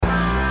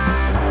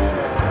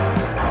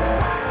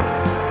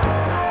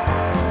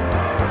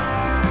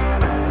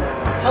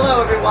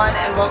Hello, everyone,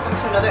 and welcome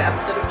to another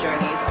episode of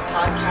Journeys, a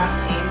podcast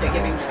aimed at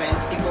giving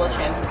trans people a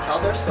chance to tell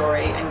their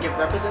story and give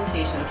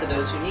representation to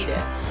those who need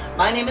it.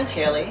 My name is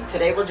Haley.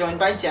 Today we're joined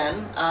by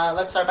Jen.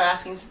 Let's start by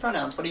asking some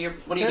pronouns. What do you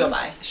go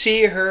by?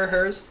 She, her,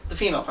 hers. The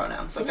female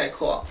pronouns. Okay,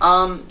 cool.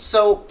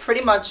 So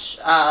pretty much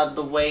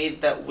the way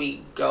that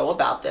we go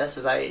about this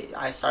is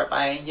I start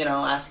by,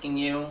 asking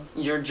you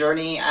your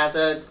journey as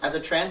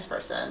a trans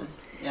person,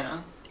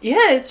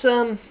 Yeah, it's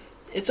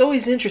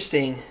always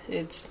interesting.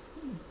 It's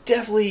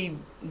definitely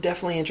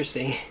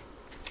interesting.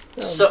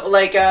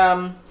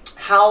 So,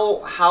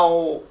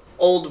 how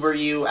old were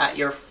you at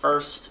your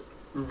first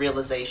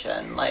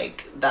realization,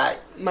 that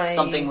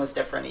something was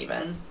different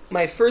even?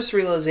 My first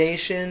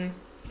realization,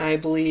 I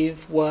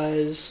believe,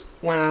 was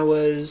when I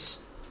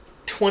was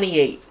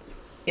 28.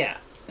 Yeah,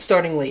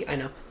 starting late, I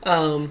know.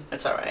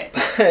 That's alright.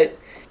 But,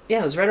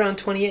 yeah, it was right around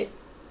 28.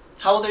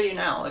 How old are you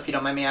now, if you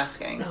don't mind me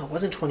asking? No, it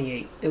wasn't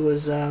 28. It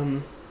was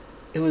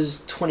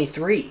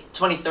 23.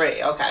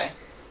 23, okay.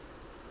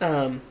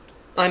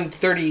 I'm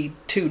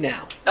 32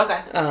 now.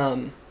 Okay.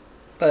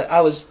 But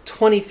I was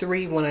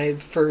 23 when I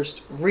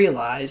first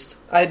realized.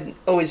 I'd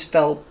always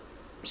felt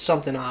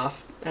something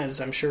off, as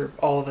I'm sure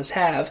all of us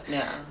have.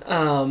 Yeah.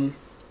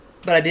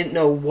 But I didn't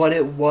know what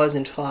it was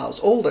until I was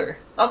older.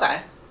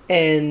 Okay.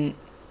 And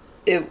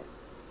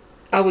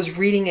I was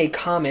reading a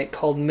comic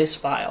called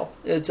Misfile.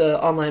 It's an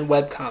online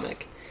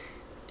webcomic.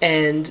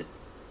 And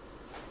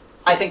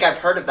I think I've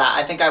heard of that.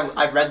 I think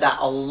I read that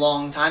a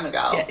long time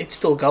ago. yeah, it's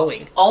still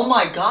going. Oh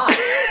my god.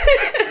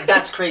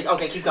 That's crazy.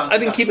 Okay, keep going. I've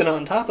been keeping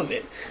on top of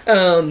it.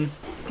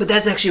 But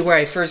that's actually where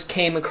I first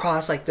came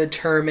across the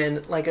term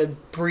and a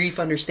brief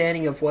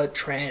understanding of what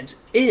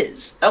trans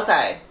is.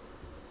 Okay.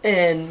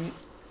 And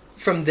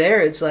from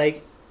there, it's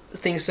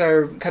things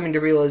started coming to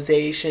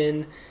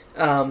realization.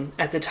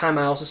 At the time,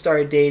 I also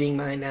started dating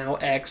my now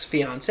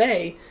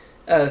ex-fiancé,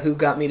 who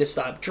got me to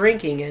stop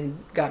drinking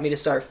and got me to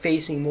start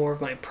facing more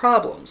of my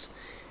problems.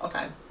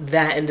 Okay.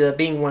 That ended up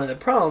being one of the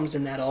problems,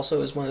 and that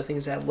also is one of the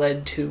things that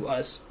led to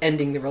us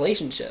ending the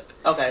relationship.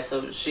 Okay,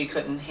 so she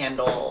couldn't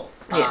handle...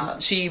 Yeah,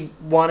 she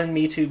wanted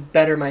me to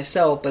better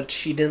myself, but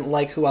she didn't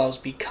like who I was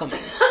becoming.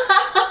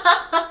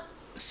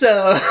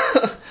 So...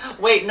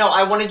 Wait, no,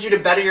 I wanted you to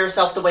better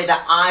yourself the way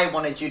that I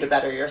wanted you to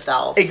better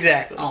yourself.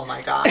 Exactly. Oh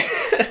my god.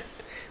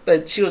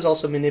 But she was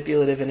also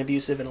manipulative and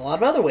abusive in a lot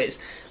of other ways.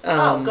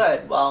 Oh,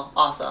 good. Well,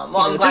 awesome.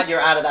 Well, I'm glad you're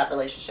out of that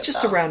relationship,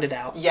 Just though. to round it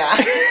out. Yeah.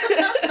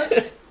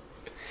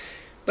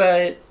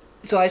 But,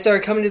 so I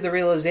started coming to the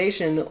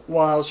realization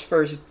while I was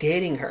first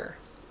dating her,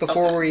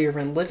 before we were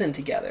even living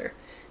together.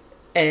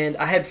 And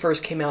I had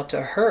first came out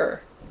to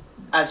her.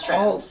 As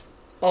trans.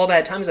 All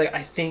that time, I was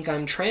I think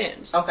I'm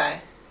trans. Okay.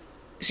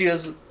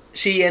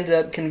 She ended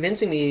up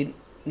convincing me,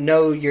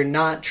 no, you're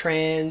not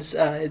trans.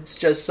 It's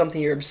just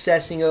something you're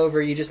obsessing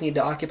over. You just need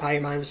to occupy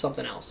your mind with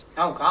something else.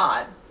 Oh,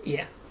 God.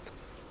 Yeah.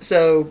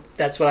 So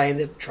that's what I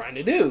ended up trying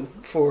to do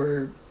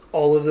for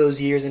all of those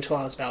years until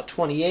I was about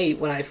 28,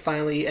 when I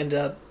finally ended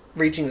up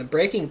reaching the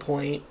breaking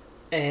point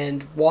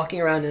and walking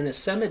around in a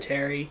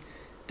cemetery,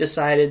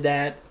 decided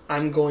that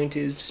I'm going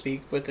to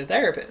speak with a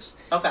therapist.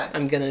 Okay.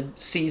 I'm going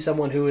to see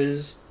someone who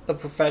is a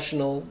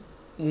professional,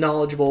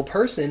 knowledgeable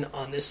person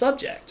on this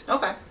subject.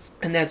 Okay.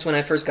 And that's when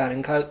I first got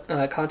in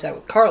contact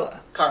with Carla.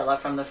 Carla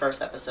from the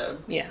first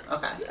episode. Yeah.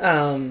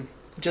 Okay.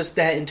 Just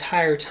that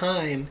entire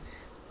time,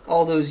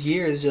 all those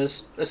years,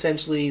 just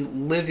essentially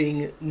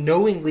living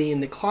knowingly in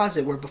the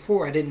closet, where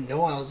before I didn't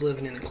know I was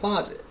living in the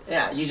closet.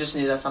 Yeah, you just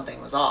knew that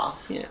something was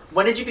off. Yeah.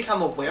 When did you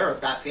become aware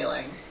of that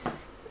feeling?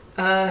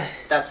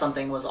 That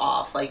something was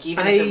off?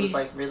 Even if it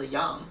was, really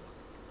young.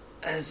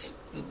 As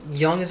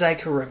young as I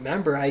can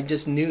remember, I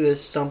just knew that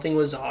something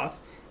was off.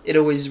 It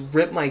always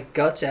ripped my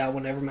guts out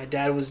whenever my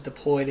dad was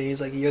deployed, and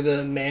he's like, "You're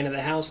the man of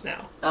the house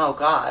now." Oh,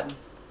 God.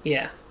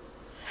 Yeah.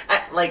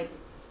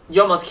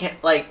 You almost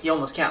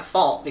can't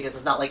fault, because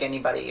it's not like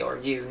anybody or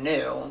you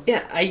knew.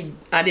 Yeah, I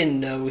didn't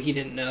know, he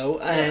didn't know,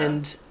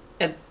 and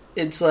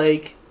it's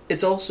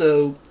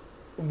also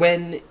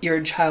when you're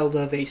a child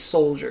of a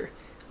soldier,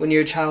 when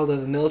you're a child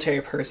of a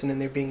military person and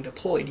they're being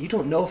deployed, you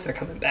don't know if they're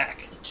coming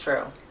back.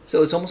 True.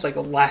 So it's almost like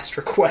a last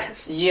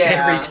request.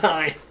 Yeah. Every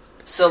time.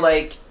 So,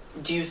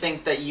 do you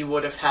think that you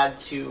would have had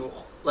to,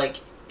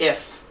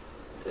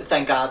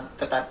 thank God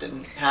that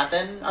didn't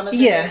happen, I'm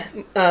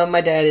assuming? Yeah.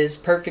 My dad is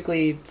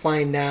perfectly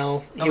fine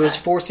now. He was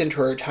Okay. forced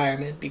into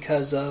retirement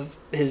because of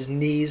his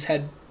knees,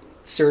 had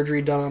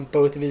surgery done on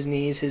both of his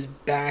knees. His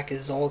back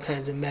is all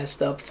kinds of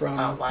messed up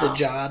from the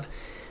job.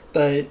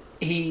 But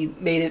he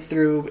made it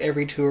through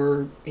every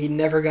tour. He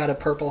never got a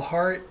Purple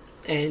Heart,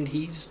 and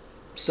he's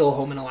still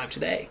home and alive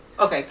today.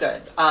 Okay,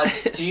 good.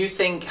 Do you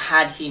think,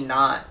 had he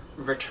not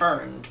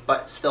returned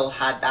but still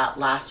had that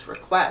last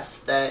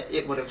request, that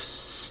it would have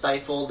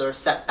stifled or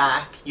set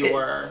back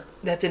your...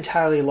 That's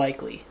entirely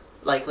likely.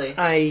 Likely?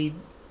 I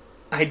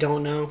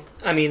don't know.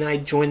 I mean, I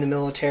joined the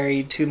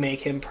military to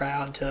make him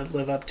proud, to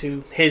live up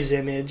to his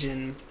image,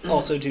 and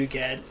also to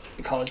get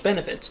college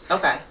benefits.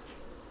 Okay.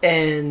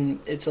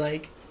 And it's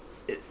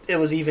it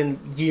was even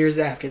years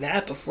after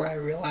that before I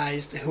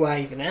realized who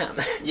I even am.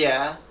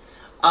 Yeah.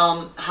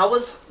 How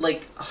was,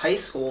 like, high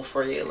school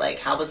for you? Like,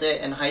 how was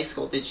it in high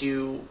school? Did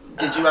you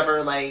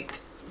ever, like,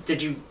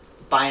 did you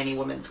buy any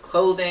women's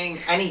clothing?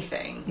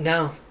 Anything?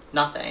 No.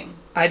 Nothing?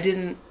 I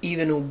didn't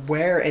even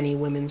wear any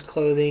women's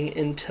clothing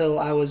until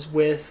I was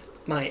with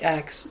my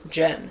ex,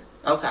 Jen.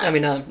 Okay. I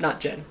mean, not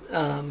Jen.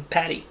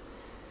 Patty.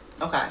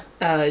 Okay.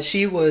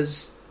 She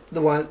was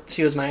my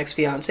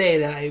ex-fiancée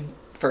that I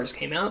first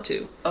came out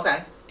to.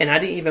 Okay. And I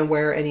didn't even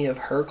wear any of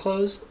her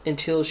clothes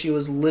until she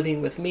was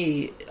living with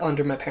me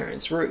under my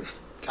parents' roof.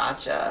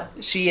 Gotcha.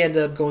 She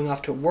ended up going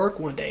off to work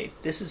one day.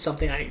 This is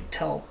something I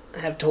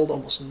have told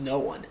almost no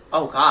one.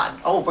 Oh, God.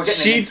 Oh, we're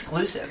getting an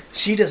exclusive.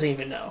 She doesn't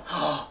even know.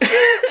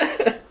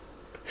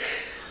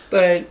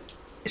 But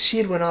she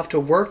had went off to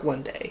work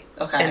one day.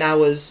 Okay. And I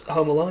was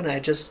home alone. I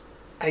just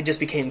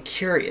became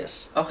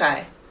curious.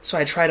 Okay. So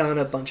I tried on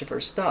a bunch of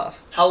her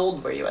stuff. How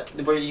old were you?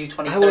 Were you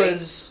 23?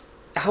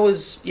 I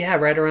was,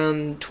 right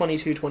around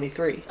 22,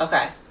 23.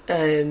 Okay.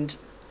 And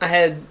I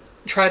had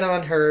tried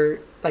on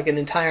her, like, an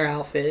entire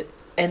outfit.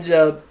 Ended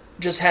up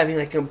just having,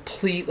 like, a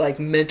complete, like,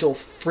 mental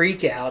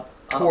freak out.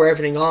 Tore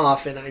everything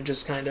off, and I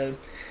just kind of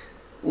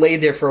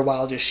laid there for a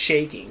while just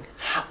shaking.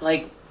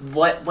 Like,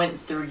 what went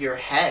through your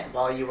head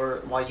while you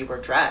were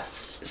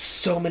dressed?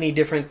 So many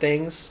different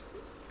things.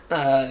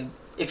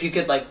 If you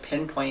could, like,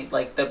 pinpoint,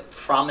 like, the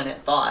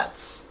prominent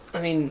thoughts.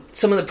 I mean,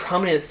 some of the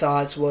prominent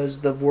thoughts was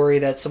the worry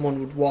that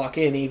someone would walk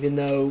in, even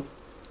though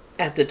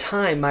at the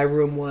time my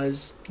room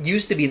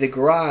used to be the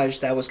garage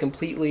that was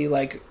completely,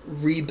 like,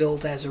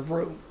 rebuilt as a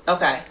room.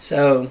 Okay.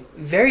 So,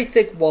 very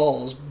thick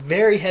walls,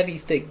 very heavy,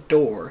 thick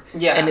door.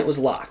 Yeah. And it was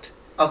locked.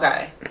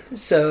 Okay.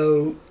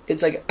 So,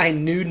 it's like I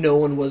knew no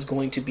one was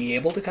going to be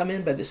able to come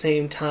in, but at the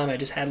same time I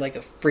just had, like,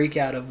 a freak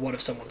out of what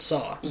if someone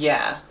saw.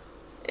 Yeah.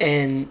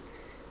 And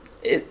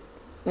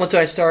once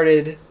I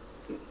started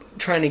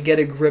trying to get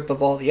a grip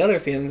of all the other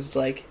feelings, it's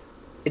like,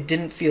 it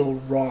didn't feel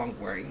wrong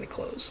wearing the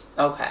clothes.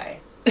 Okay.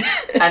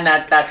 And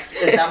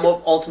is that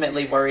what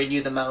ultimately worried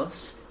you the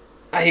most?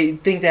 I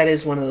think that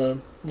is one of the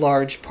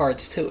large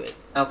parts to it.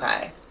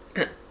 Okay.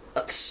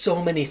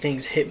 So many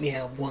things hit me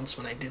at once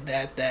when I did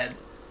that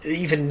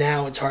even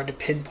now it's hard to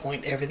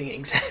pinpoint everything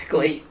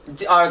exactly.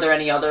 Are there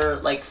any other,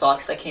 like,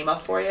 thoughts that came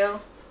up for you?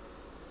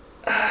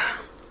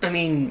 I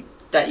mean...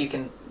 That you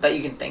can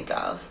think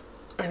of?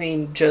 I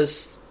mean,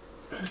 just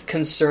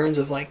concerns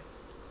of, like,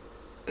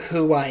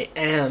 who I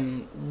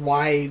am.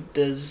 Why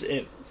does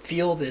it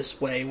feel this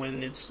way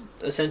when it's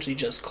essentially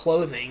just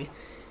clothing?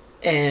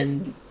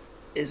 And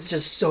it's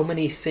just so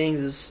many things.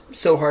 It's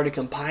so hard to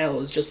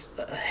compile. It's just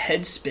a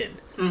head spin.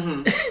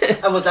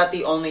 Mm-hmm. And was that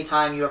the only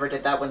time you ever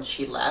did that, when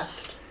she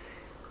left?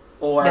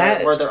 Or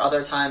were there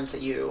other times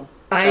that you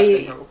dressed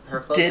in her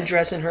clothing? I did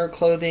dress in her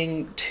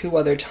clothing 2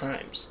 other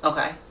times.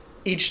 Okay.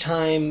 Each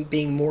time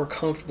being more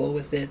comfortable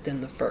with it than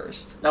the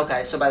first.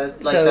 Okay, so by the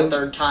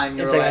third time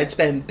you were like... I'd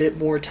spend a bit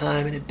more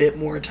time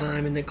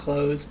in the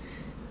clothes.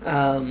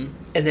 And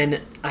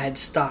then I had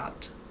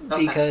stopped.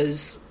 Okay.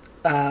 Because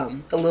a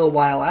little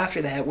while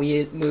after that, we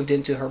had moved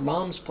into her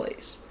mom's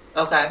place.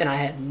 Okay. And I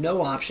had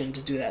no option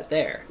to do that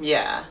there.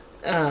 Yeah.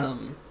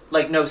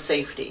 Like, no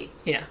safety.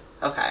 Yeah.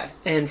 Okay.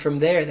 And from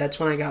there,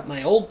 that's when I got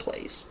my old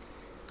place.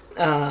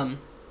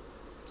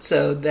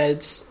 So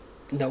that's...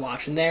 no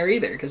option there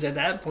either, because at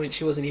that point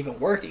she wasn't even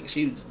working.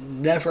 She was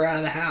never out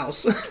of the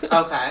house.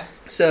 Okay.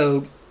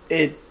 So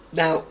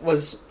that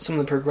was some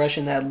of the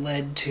progression that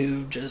led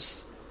to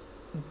just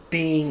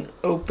being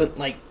open,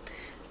 like,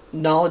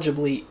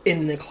 knowledgeably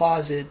in the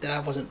closet that I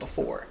wasn't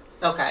before.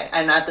 Okay,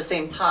 and at the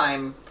same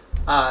time,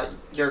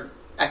 your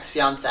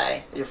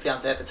ex-fiancé, your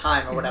fiancé at the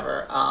time or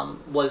whatever,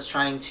 was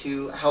trying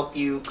to help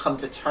you come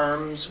to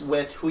terms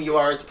with who you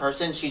are as a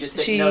person. She just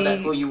didn't know that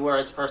who you were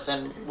as a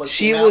person was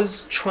female. She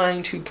was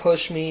trying to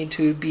push me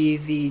to be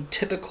the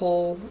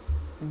typical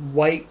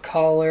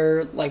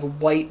white-collar, like,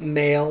 white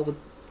male with,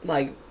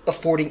 like,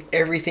 affording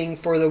everything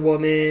for the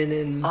woman.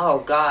 And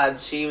oh,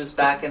 God, she was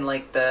back in,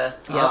 like, the...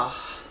 Yep.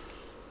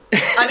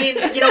 I mean,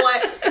 you know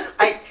what?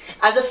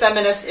 As a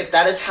feminist, if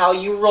that is how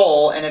you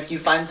roll, and if you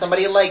find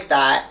somebody like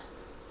that,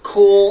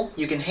 cool,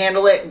 you can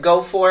handle it,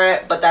 go for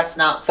it, but that's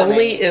not for only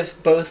me.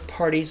 If both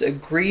parties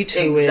agree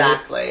to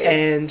exactly. it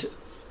and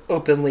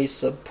openly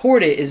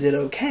support it, is it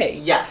okay?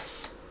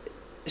 Yes.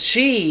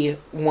 She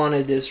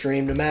wanted this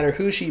dream, no matter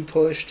who she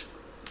pushed,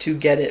 to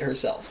get it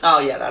herself. Oh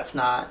yeah, that's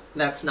not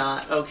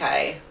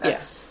okay. Yeah,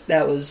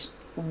 that was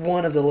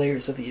one of the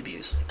layers of the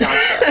abuse.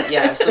 Gotcha.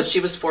 Yeah, so she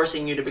was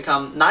forcing you to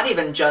become not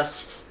even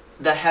just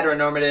the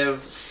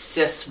heteronormative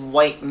cis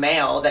white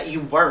male that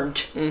you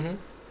weren't,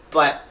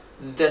 but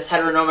this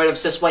heteronormative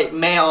cis white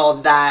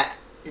male that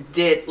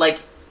did,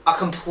 like, a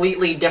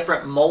completely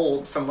different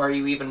mold from where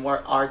you even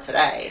are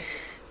today.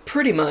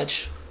 Pretty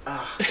much.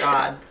 Oh,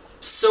 God.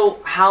 So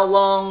how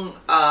long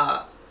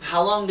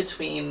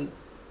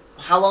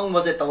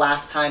was it the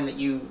last time that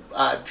you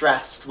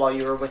dressed while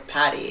you were with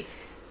Patty?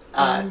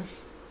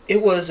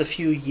 It was a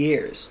few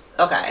years.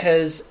 Okay.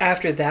 Because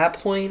after that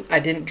point, I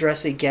didn't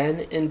dress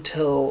again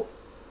until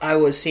I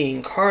was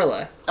seeing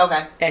Carla.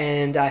 Okay.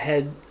 And I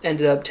had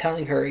ended up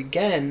telling her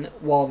again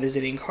while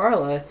visiting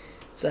Carla,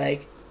 It's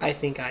like, I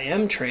think I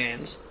am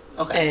trans.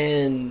 Okay.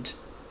 And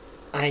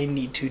I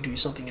need to do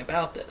something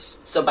about this.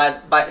 So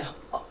I'm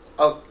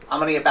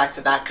gonna get back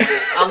to that.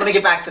 I'm gonna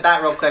get back to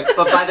that real quick.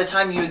 But by the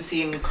time you had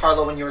seen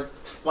Carla when you were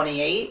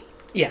 28,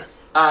 yeah,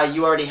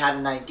 you already had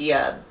an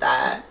idea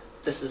that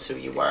this is who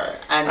you were.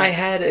 And I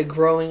had a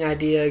growing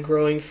idea, a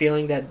growing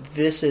feeling that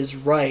this is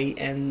right,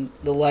 and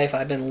the life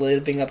I've been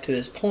living up to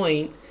this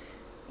point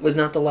was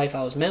not the life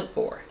I was meant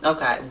for.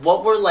 Okay.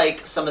 What were,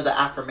 like, some of the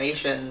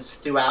affirmations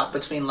throughout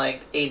between,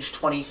 like, age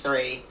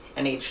 23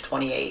 and age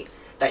 28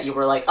 that you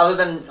were, like, other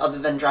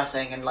than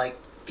dressing and, like,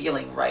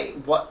 feeling right,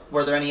 what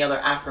were there any other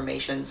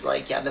affirmations,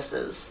 like, yeah, this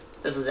is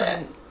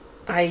it?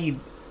 I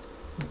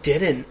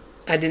didn't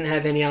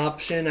have any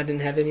option. I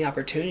didn't have any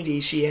opportunity.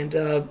 She ended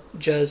up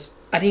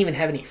I didn't even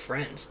have any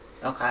friends.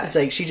 Okay. It's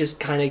like she just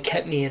kind of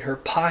kept me in her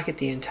pocket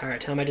the entire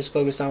time. I just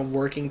focused on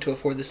working to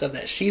afford the stuff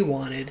that she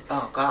wanted.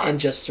 Oh, God. And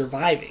just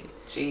surviving.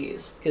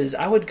 Jeez. Because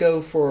I would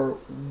go for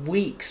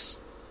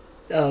weeks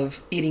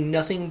of eating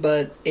nothing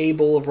but a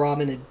bowl of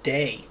ramen a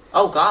day.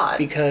 Oh, God.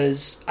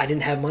 Because I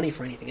didn't have money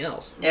for anything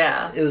else.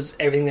 Yeah. It was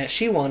everything that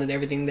she wanted,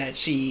 everything that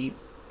she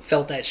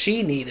felt that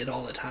she needed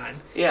all the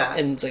time. Yeah.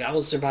 And it's like I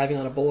was surviving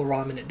on a bowl of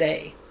ramen a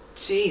day.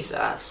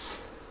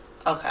 Jesus.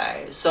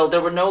 Okay. So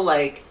there were no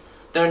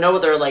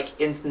other, like,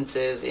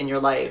 instances in your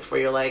life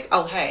where you're like,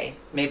 oh, hey,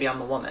 maybe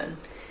I'm a woman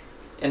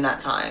in that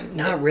time?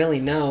 Not really,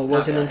 no. It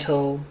wasn't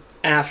until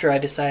after I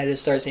decided to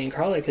start seeing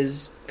Carla,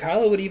 because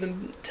Carla would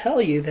even tell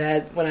you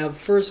that when I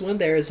first went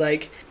there, it's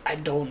like, I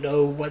don't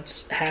know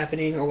what's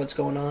happening or what's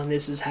going on.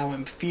 This is how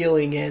I'm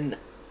feeling, and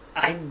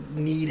I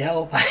need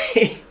help.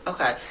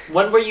 Okay.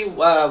 When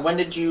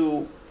did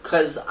you,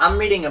 because I'm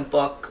reading a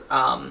book,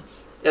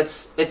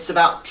 it's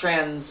about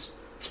trans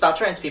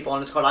people,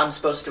 and it's called I'm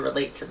Supposed to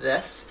Relate to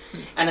This,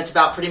 and it's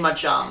about pretty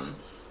much,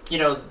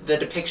 the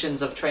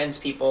depictions of trans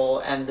people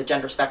and the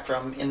gender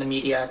spectrum in the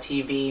media,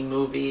 TV,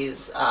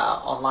 movies,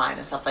 online,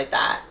 and stuff like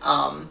that.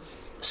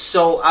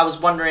 So I was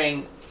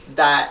wondering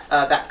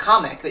that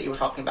comic that you were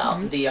talking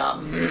about, the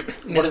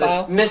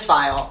Misfile.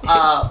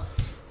 Misfile.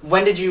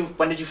 When did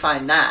you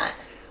find that?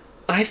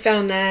 I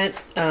found that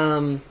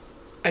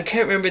I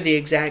can't remember the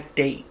exact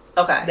date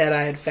that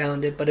I had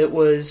found it, but it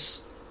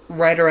was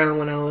right around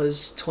when I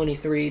was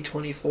 23,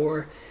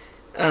 24.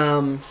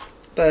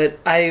 But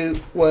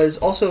I was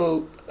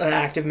also an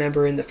active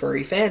member in the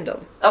furry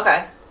fandom.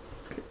 Okay.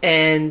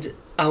 And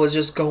I was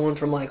just going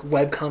from, like,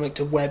 webcomic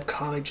to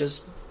webcomic,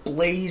 just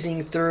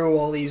blazing through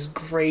all these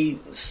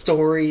great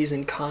stories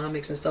and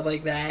comics and stuff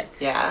like that.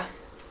 Yeah.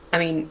 I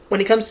mean, when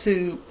it comes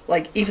to,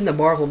 like, even the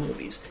Marvel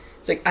movies,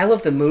 it's like, I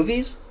love the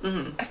movies.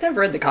 Mm-hmm. I've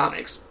never read the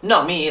comics.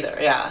 No, me either,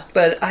 yeah.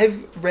 But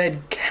I've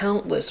read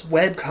countless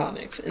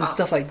webcomics and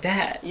stuff like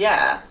that.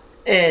 Yeah.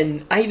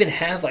 And I even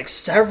have, like,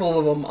 several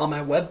of them on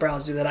my web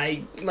browser that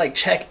I, like,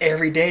 check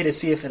every day to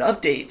see if it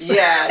updates.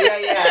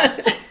 Yeah.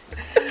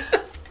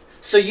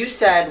 So you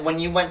said when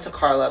you went to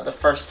Carla the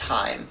first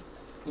time,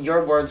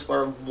 your words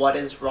were, "What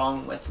is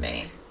wrong with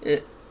me?"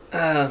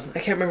 I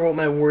can't remember what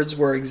my words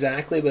were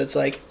exactly, but it's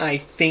like, I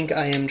think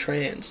I am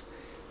trans.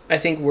 I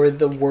think were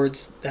the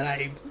words that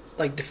I,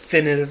 like,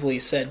 definitively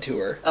said to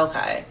her.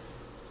 Okay.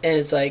 And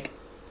it's like,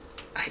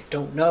 I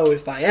don't know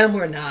if I am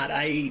or not.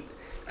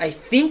 I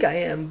think I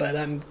am, but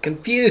I'm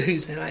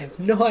confused and I have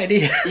no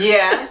idea.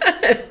 Yeah.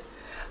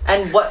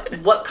 And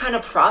what kind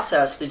of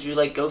process did you,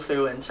 like, go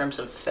through in terms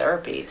of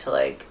therapy to,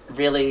 like,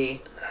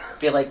 really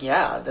be like,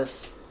 yeah,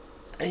 this...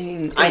 I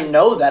mean... I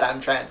know that I'm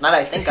trans. Not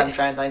I think I'm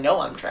trans, I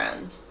know I'm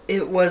trans.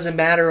 It was a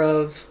matter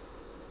of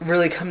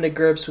really coming to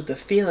grips with the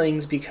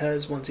feelings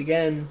because, once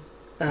again,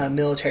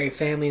 military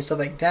family and stuff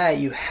like that,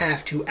 you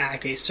have to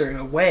act a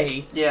certain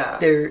way. Yeah.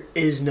 There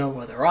is no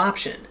other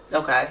option.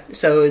 Okay.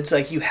 So it's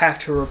like you have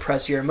to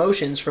repress your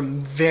emotions from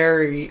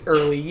very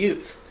early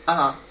youth.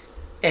 Uh-huh.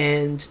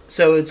 And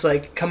so it's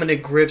like coming to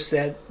grips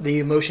that the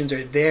emotions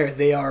are there,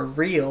 they are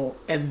real,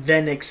 and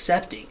then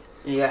accepting.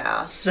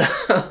 Yeah.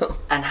 So...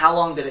 And how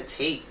long did it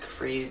take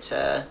for you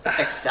to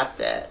accept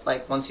it?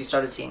 Like, once you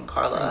started seeing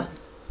Carla?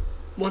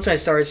 Once I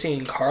started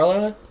seeing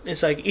Carla,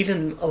 it's like,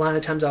 even a lot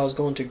of times I was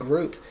going to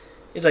group,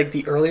 it's like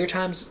the earlier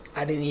times,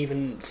 I didn't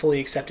even fully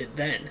accept it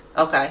then.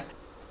 Okay.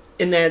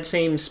 In that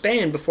same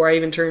span, before I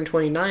even turned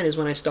 29, is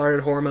when I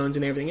started hormones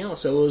and everything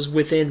else. So it was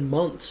within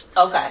months.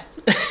 Okay.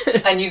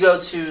 And you go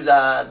to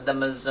the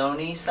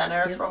Mazzoni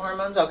Center for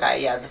Hormones?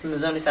 Okay, yeah. The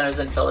Mazzoni Center is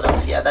in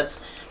Philadelphia.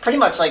 That's pretty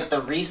much like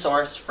the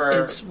resource for...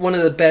 It's one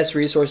of the best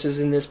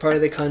resources in this part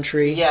of the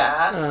country.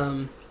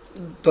 Yeah.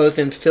 Both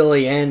in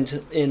Philly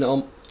and in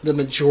the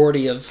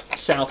majority of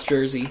South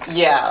Jersey.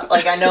 Yeah,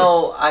 like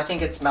I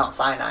think it's Mount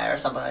Sinai or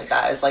something like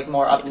that. It's like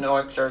more up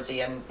North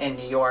Jersey and in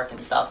New York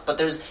and stuff. But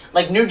there's,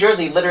 like, New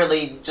Jersey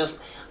literally just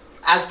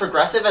as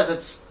progressive as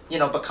it's,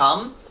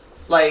 become.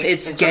 Like,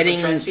 it's in terms getting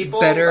of trans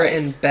people, better like,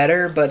 and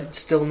better, but it's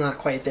still not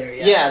quite there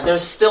yet. Yeah,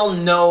 there's still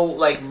no,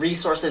 like,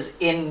 resources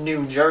in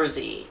New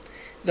Jersey.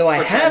 Though I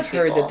have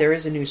heard that there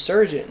is a new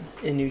surgeon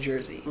in New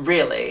Jersey.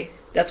 Really?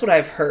 That's what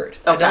I've heard.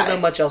 Okay. I don't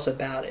know much else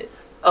about it.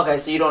 Okay,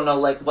 so you don't know,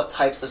 like, what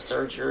types of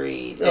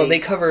surgery they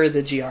cover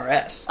the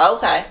GRS.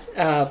 Okay.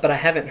 But I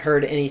haven't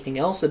heard anything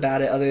else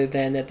about it other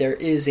than that there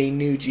is a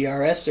new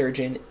GRS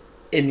surgeon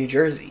in New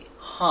Jersey.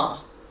 Huh.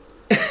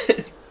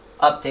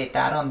 Update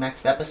that on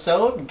next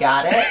episode.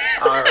 Got it.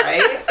 All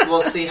right.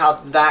 We'll see how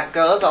that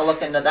goes. I'll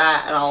look into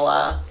that, and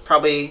I'll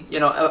probably,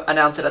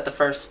 announce it at the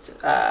first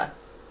part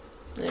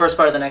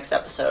of the next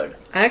episode.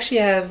 I actually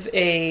have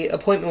a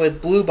appointment with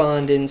Blue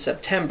Bond in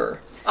September.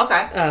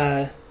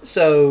 Okay.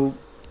 So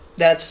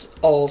that's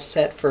all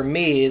set for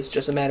me. It's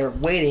just a matter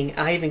of waiting.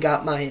 I even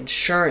got my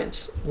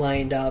insurance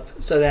lined up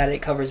so that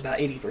it covers about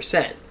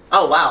 80%.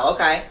 Oh, wow.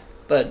 Okay.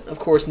 But, of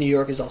course, New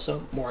York is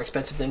also more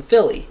expensive than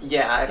Philly.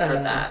 Yeah, I've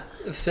heard that.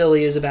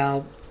 Philly is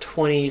about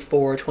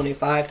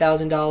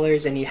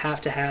 $25,000, and you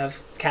have to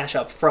have cash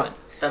up front.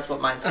 That's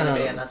what mine's going to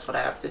be, and that's what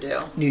I have to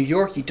do. New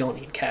York, you don't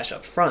need cash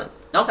up front.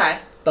 Okay.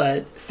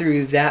 But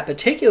through that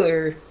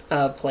particular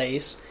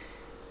place,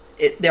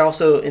 they're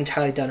also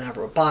entirely done out of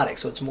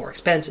robotics, so it's more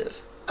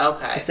expensive.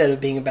 Okay. Instead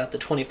of being about the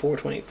 24,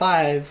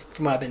 25,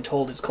 from what I've been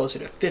told, it's closer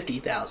to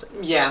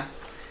 50,000. Yeah.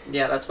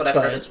 Yeah, that's what I've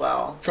heard as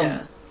well.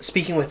 From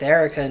speaking with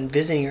Erica and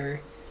visiting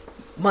her,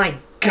 my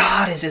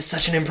God, is this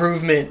such an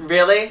improvement?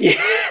 Really?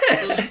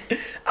 Yeah.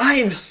 I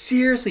am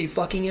seriously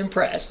fucking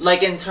impressed.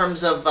 Like in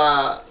terms of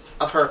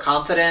her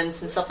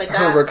confidence and stuff like that?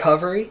 Her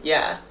recovery?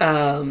 Yeah.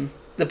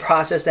 The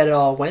process that it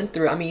all went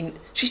through. I mean,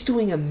 she's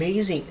doing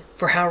amazing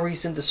for how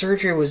recent the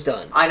surgery was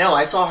done. I know.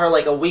 I saw her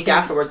like a week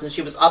afterwards and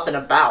she was up and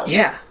about.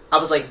 Yeah. I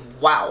was like,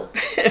 wow.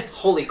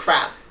 Holy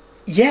crap.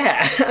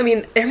 Yeah. I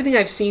mean, everything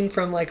I've seen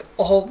from like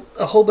a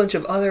whole bunch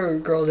of other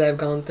girls that have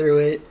gone through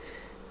it,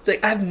 it's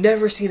like I've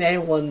never seen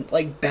anyone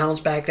like bounce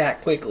back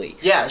that quickly.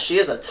 Yeah, she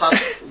is a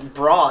tough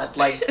broad.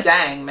 Like,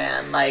 dang,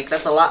 man. Like,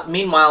 that's a lot.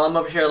 Meanwhile, I'm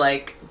over here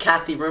like,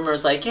 Kathy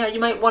Rumor's like, yeah, you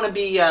might want to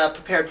be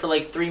prepared for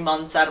like 3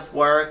 months out of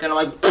work. And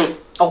I'm like,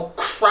 oh,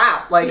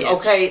 crap. Like,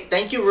 okay,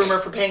 thank you, Rumor,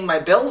 for paying my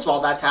bills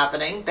while that's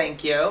happening.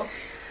 Thank you.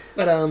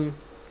 But,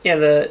 yeah,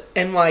 the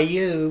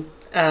NYU,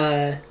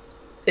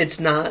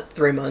 it's not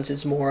 3 months.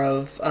 It's more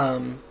of,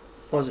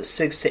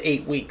 6 to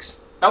 8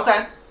 weeks.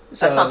 Okay.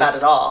 So that's not bad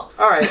at all.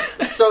 All right.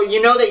 So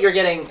you know that you're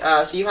getting,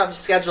 so you have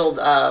scheduled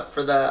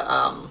for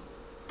the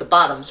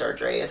bottom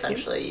surgery,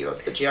 essentially. You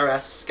have the GRS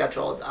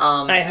scheduled.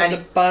 I have the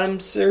bottom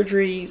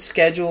surgery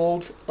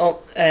scheduled,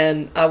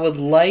 and I would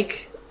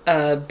like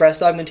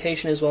breast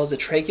augmentation as well as the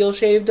tracheal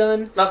shave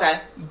done.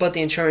 Okay. But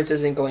the insurance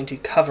isn't going to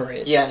cover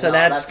it. Yeah, so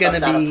that's going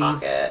to be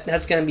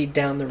that's going to be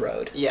down the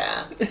road.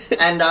 Yeah.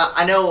 And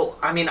I know,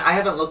 I mean, I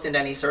haven't looked into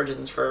any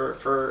surgeons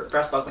for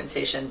breast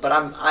augmentation, but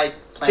I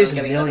plan There's on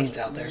getting millions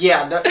out there.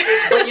 Yeah, but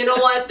you know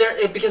what?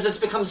 Because it's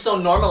become so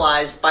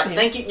normalized. But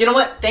thank you. You know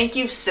what? Thank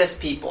you, cis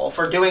people,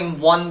 for doing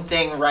one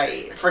thing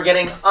right, for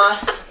getting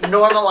us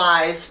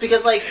normalized.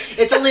 Because like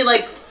it's only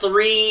like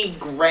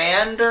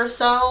 $3,000 or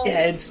so.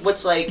 Yeah, it's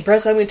which like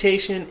breast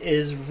augmentation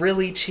is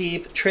really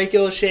cheap.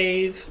 Tracheal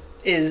shave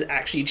is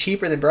actually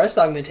cheaper than breast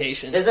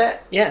augmentation. Is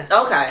it? Yeah.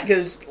 Okay.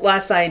 Because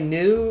last I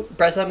knew,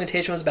 breast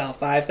augmentation was about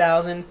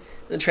 $5,000.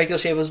 The tracheal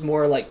shave was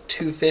more like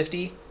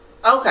 $250.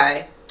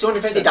 Okay.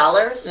 $250?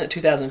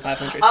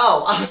 $2,500.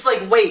 Oh, I was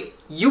like, wait,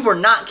 you were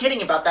not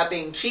kidding about that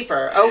being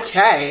cheaper.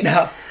 Okay.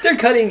 No, they're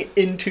cutting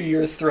into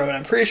your throat.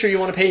 I'm pretty sure you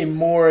want to pay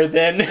more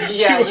than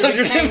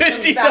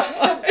 $250. You're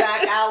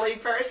back alley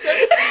person.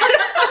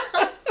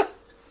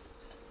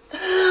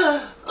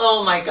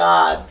 Oh my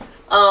god.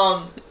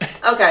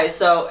 Okay,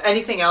 so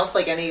anything else?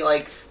 Like any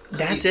like?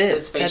 That's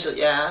it.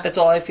 That's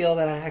all I feel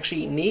that I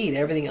actually need.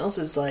 Everything else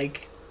is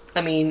like, I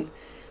mean,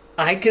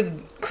 I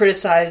could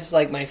criticize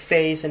like my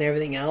face and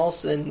everything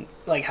else and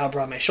like how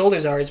broad my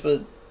shoulders are,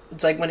 but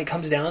it's like when it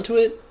comes down to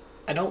it,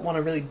 I don't want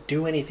to really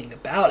do anything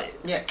about it.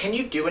 Yeah, can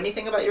you do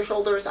anything about your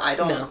shoulders? I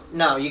don't.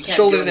 No, you can't.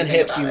 Shoulders and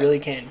hips, you really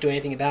can't do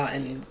anything about.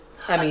 And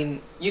I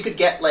mean, you could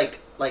get like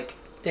but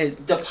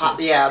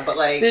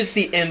like there's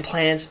the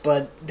implants,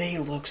 but they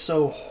look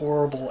so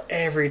horrible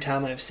every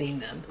time I've seen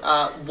them.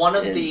 One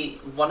of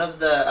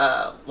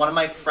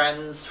my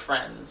friends'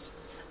 friends.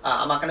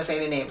 I'm not gonna say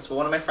any names, but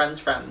one of my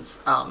friends'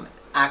 friends,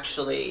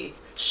 actually,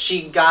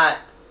 she got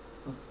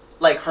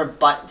like her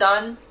butt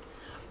done,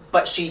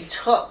 but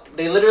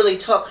they literally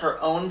took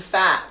her own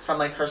fat from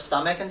like her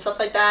stomach and stuff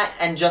like that,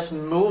 and just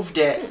moved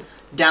it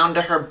down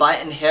to her butt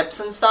and hips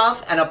and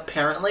stuff, and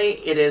apparently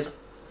it is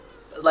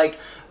like.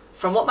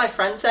 From what my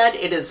friend said,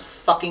 it is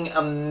fucking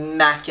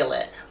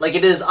immaculate. Like,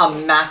 it is a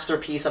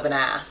masterpiece of an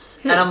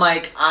ass. And I'm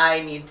like, I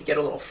need to get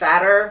a little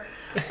fatter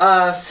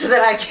so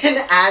that I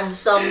can add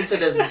some to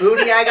this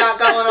booty I got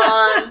going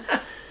on.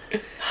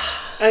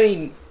 I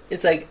mean,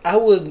 it's like, I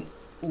would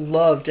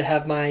love to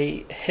have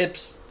my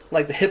hips,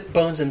 like the hip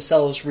bones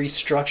themselves,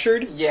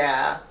 restructured.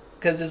 Yeah.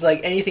 Because it's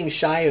like, anything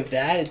shy of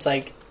that, it's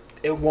like,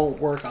 it won't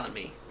work on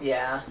me.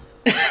 Yeah.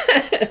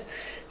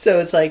 So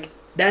it's like,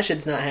 that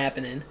shit's not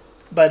happening.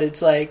 But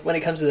it's like, when it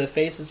comes to the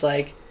face, it's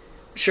like,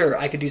 sure,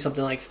 I could do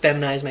something like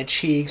feminize my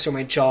cheeks or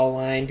my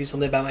jawline, do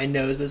something about my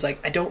nose, but it's like,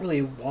 I don't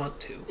really want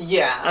to.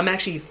 Yeah. I'm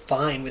actually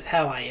fine with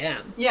how I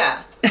am.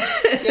 Yeah.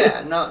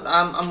 Yeah, no,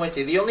 I'm with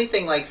you. The only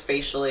thing, like,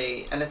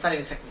 facially, and it's not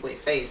even technically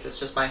face, it's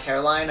just my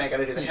hairline. I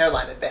gotta do the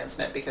hairline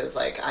advancement because,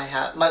 like, I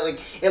have,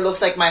 it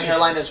looks like my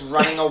hairline is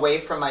running away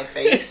from my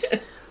face.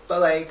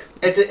 But, like,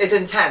 it's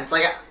intense.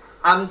 Like,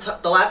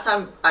 the last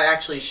time I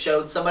actually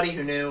showed somebody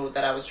who knew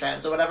that I was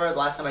trans or whatever, the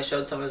last time I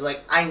showed someone was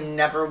like, I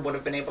never would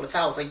have been able to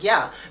tell. I was like,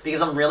 yeah,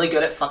 because I'm really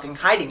good at fucking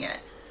hiding it.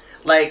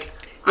 Like,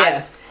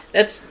 yeah,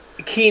 that's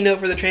a keynote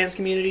for the trans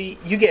community.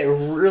 You get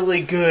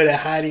really good at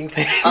hiding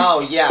things.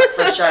 Oh, yeah,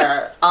 for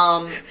sure.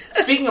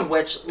 Speaking of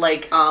which,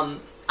 like, I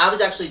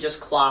was actually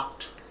just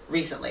clocked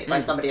recently by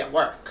somebody at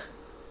work.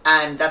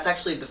 And that's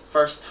actually the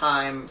first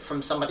time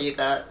from somebody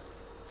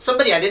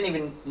I didn't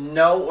even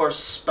know or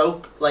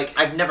spoke, like,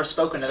 I've never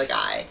spoken to the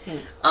guy.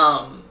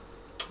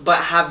 But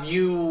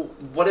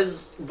what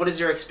is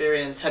your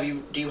experience?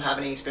 Do you have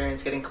any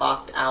experience getting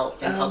clocked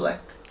out in public?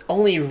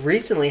 Only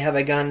recently have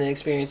I gotten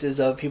experiences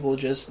of people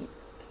just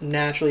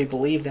naturally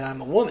believe that I'm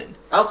a woman.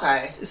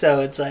 Okay. So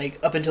it's like,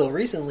 up until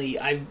recently,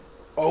 I've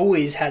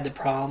always had the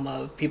problem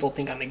of people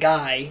think I'm a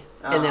guy,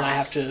 and then I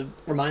have to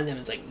remind them,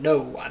 it's like,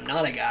 no, I'm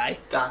not a guy.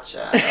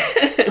 Gotcha.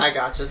 I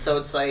gotcha. So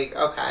it's like,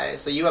 okay,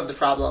 so you have the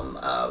problem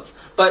of,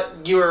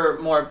 but you're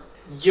more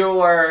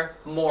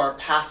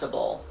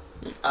passable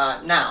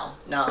now.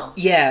 No.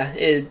 Yeah,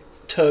 it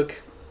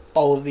took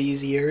all of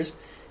these years,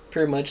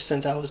 pretty much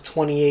since I was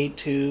 28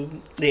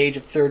 to the age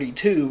of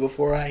 32,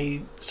 before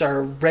I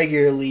started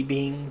regularly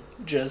being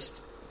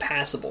just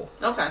passable.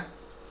 Okay.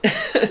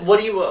 What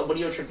do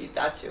you attribute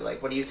that to?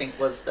 Like, what do you think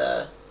was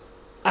the...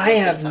 I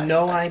have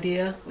no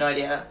idea. No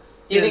idea.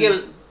 Do you think it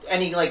was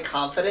any, like,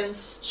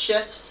 confidence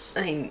shifts?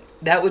 I mean,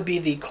 that would be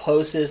the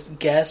closest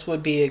guess,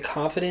 would be a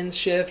confidence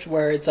shift,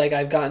 where it's like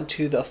I've gotten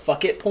to the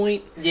fuck it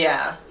point.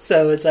 Yeah.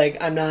 So it's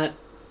like I'm not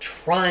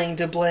trying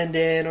to blend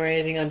in or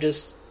anything, I'm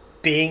just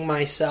being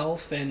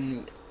myself,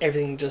 and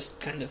everything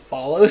just kind of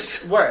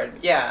follows. Word,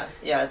 yeah.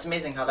 Yeah, it's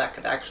amazing how that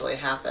could actually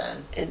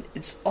happen. And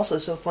it's also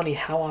so funny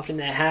how often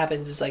that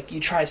happens. It's like you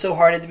try so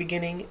hard at the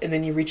beginning, and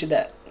then you reach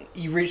that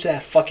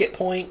fuck it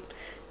point,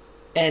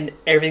 and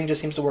everything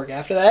just seems to work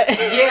after that.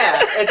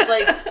 Yeah,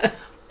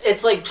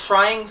 it's like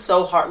trying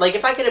so hard. Like,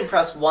 if I could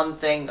impress one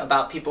thing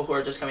about people who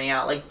are just coming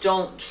out, like,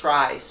 don't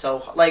try so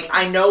hard. Like,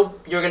 I know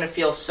you're gonna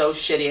feel so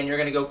shitty and you're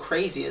gonna go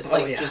crazy. It's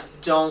like,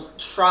 just don't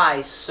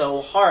try so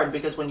hard,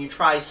 because when you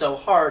try so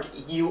hard,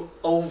 you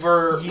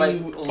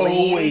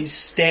always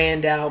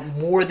stand out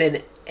more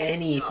than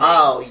anything.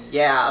 Oh,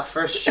 yeah,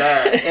 for sure.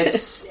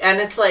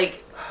 It's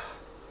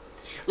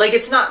like,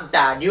 it's not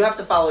bad. You have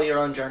to follow your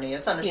own journey.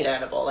 It's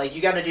understandable. Yeah. Like,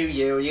 you gotta do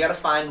you. You gotta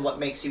find what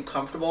makes you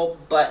comfortable.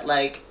 But,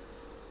 like,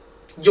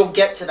 you'll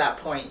get to that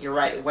point, you're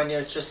right, when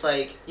it's just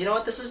like, you know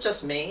what, this is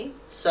just me,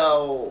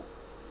 so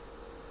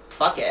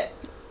fuck it.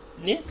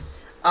 Yeah.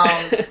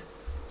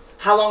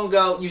 How long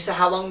ago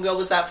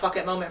was that fuck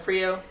it moment for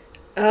you?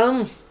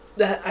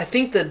 I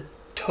think the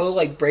total,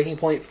 like, breaking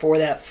point for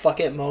that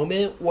fuck it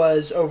moment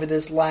was over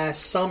this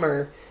last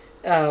summer,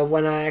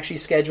 when I actually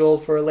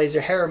scheduled for laser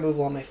hair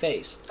removal on my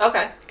face.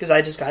 Okay. Because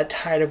I just got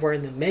tired of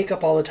wearing the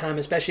makeup all the time,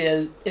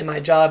 especially in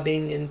my job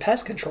being in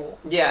pest control.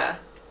 Yeah.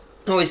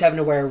 Always having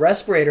to wear a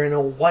respirator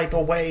and wipe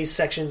away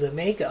sections of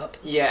makeup.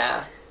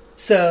 Yeah.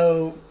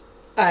 So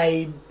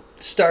I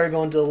started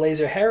going to the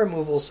laser hair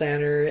removal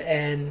center,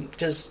 and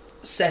just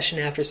session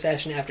after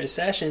session after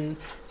session,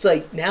 it's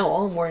like, now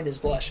all I'm wearing is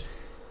blush.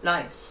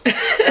 Nice.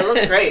 It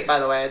looks great, by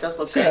the way. It does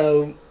look great.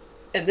 So,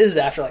 and this is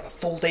after like a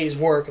full day's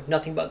work of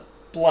nothing but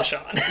blush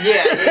on.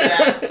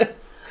 Yeah.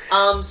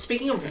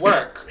 Speaking of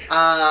work,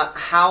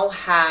 how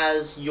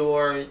has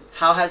your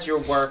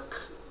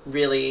work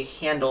really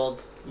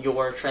handled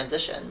your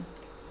transition?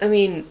 I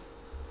mean,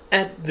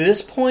 at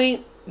this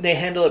point, they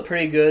handle it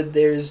pretty good.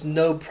 There's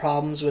no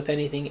problems with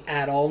anything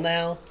at all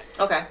now.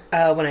 Okay.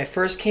 When I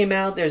first came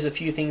out, there's a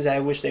few things I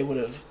wish they would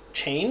have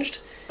changed.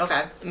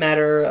 Okay.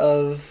 Matter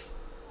of...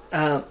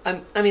 I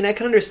mean, I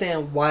can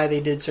understand why they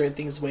did certain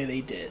things the way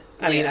they did.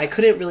 I mean, I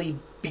couldn't really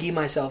be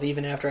myself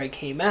even after I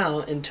came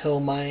out until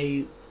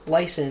my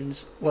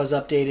license was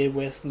updated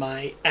with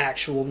my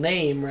actual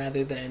name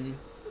rather than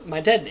my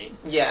dead name.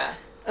 Yeah.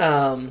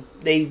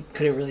 They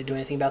couldn't really do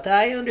anything about that.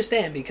 I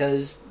understand,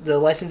 because the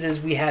licenses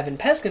we have in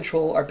pest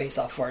control are based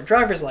off of our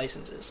driver's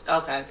licenses.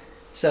 Okay.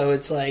 So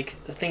it's like,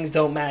 the things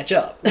don't match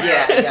up.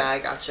 Yeah, I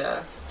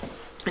gotcha.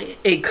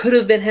 It could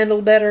have been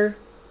handled better,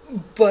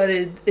 but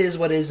it is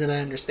what it is, and I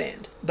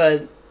understand.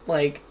 But,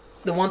 like,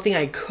 the one thing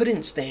I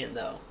couldn't stand,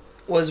 though,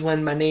 was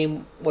when my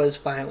name was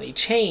finally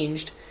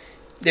changed,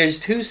 there's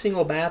 2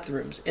 single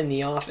bathrooms in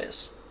the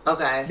office.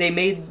 Okay. They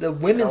made the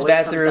women's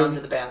bathroom... bathroom... Comes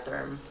down to the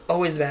bathroom.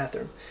 Always the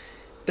bathroom.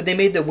 But they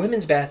made the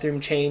women's bathroom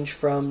change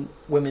from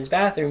women's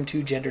bathroom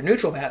to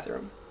gender-neutral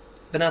bathroom,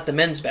 but not the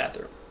men's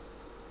bathroom.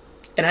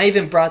 And I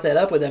even brought that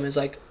up with them. It's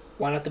like,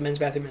 why not the men's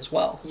bathroom as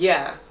well?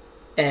 Yeah.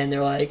 And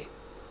they're like,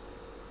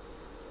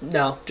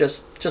 no,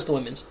 just the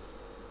women's.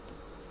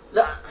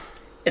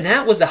 And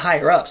that was the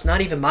higher-ups,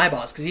 not even my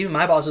boss, because even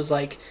my boss was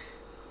like,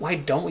 why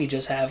don't we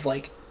just have,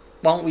 like,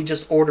 why don't we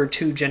just order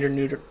 2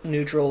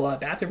 gender-neutral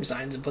bathroom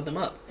signs and put them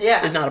up?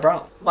 Yeah. It's not a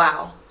problem.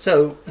 Wow.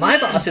 So, my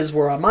bosses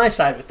were on my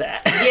side with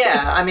that.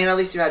 Yeah, I mean, at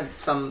least you had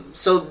some...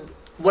 So,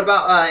 what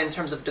about in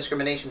terms of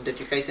discrimination? Did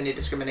you face any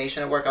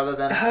discrimination at work other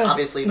than,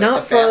 obviously,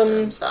 like, the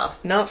bathroom stuff?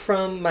 Not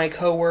from my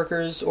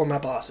coworkers or my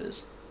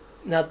bosses.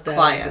 Not that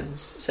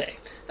clients. I can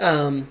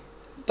say.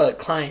 But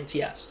clients,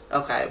 yes.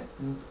 Okay.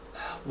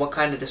 What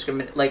kind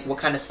of what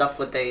kind of stuff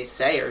would they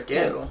say or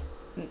do?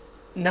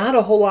 Not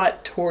a whole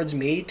lot towards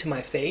me, to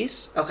my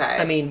face. Okay.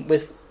 I mean,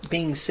 with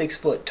being 6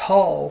 foot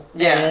tall,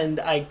 and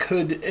I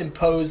could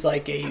impose,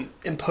 like, a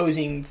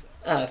imposing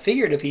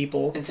figure to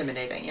people.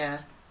 Intimidating, yeah.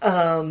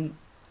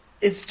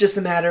 It's just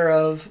a matter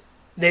of,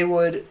 they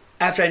would,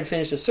 after I'd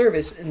finished the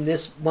service, and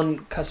this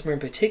one customer in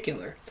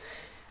particular,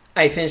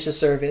 I finished the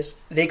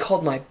service, they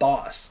called my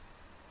boss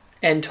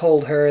and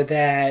told her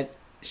that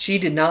she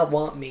did not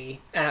want me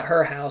at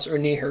her house or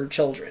near her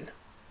children.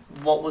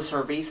 What was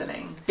her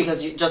reasoning?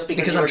 Because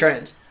I'm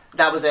trans.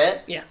 That was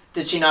it? Yeah.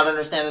 Did she not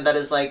understand that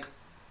is, like,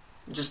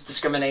 just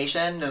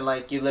discrimination and,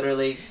 like, you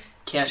literally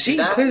can't do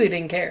that? She clearly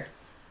didn't care.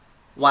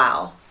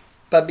 Wow.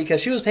 But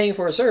because she was paying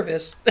for a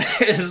service,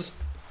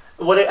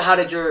 how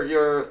did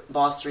your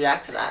boss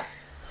react to that?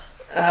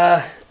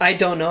 I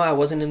don't know. I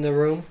wasn't in the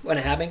room when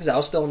it happened because I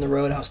was still on the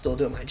road. I was still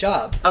doing my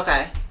job.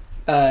 Okay.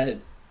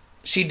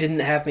 She didn't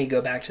have me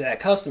go back to that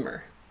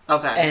customer.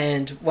 Okay.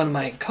 And one of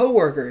my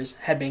coworkers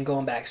had been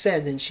going back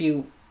since, and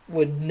she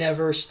would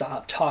never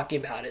stop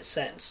talking about it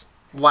since.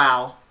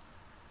 Wow.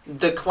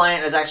 The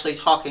client is actually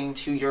talking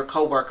to your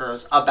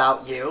coworkers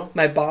about you?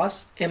 My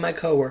boss and my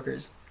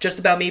coworkers. Just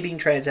about me being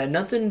trans. It had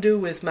nothing to do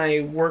with my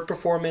work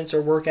performance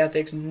or work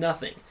ethics,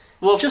 nothing.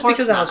 Well, just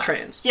because I was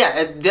trans.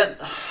 Yeah.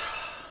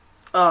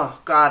 Oh,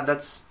 God,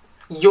 that's...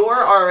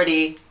 You're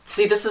already...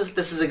 See, this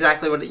is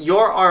exactly what...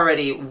 You're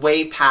already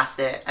way past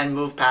it and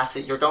moved past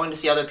it. You're going to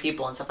see other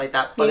people and stuff like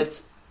that, but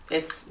it's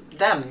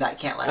them that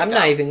can't let it go. I'm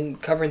not even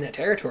covering that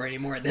territory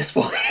anymore at this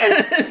point.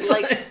 It's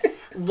like...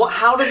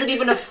 how does it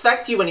even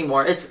affect you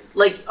anymore? It's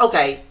like,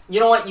 okay, you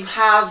know what? You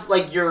have,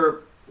 like,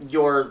 your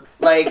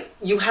like,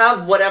 you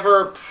have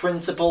whatever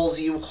principles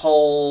you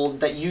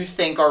hold that you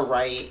think are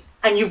right,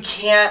 and you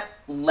can't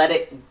let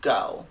it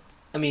go.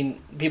 I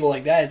mean, people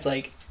like that, it's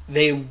like,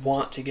 they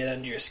want to get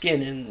under your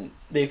skin, and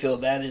they feel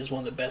that is one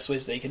of the best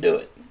ways they can do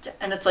it.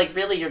 And it's like,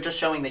 really, you're just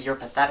showing that you're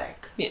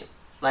pathetic. Yeah.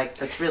 Like,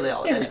 that's really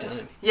all it is. Every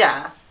time.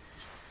 Yeah.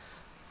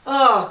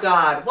 Oh,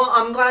 God. Well,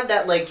 I'm glad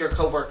that, like, your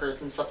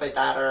coworkers and stuff like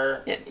that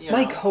are,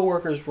 My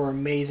coworkers were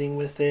amazing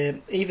with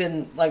it.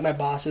 Even, like, my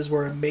bosses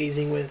were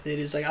amazing with it.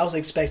 It's like, I was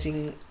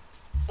expecting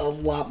a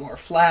lot more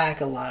flack,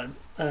 a lot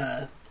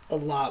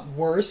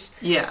worse.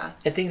 Yeah.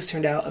 And things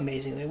turned out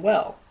amazingly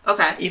well.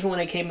 Okay. Even when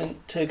it came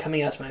into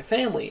coming out to my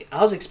family,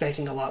 I was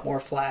expecting a lot more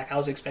flack. I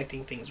was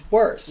expecting things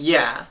worse.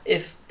 Yeah.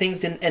 If things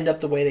didn't end up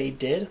the way they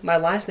did, my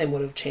last name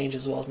would have changed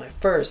as well as my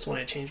first when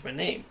I changed my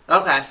name.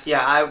 Okay.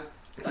 Yeah,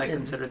 I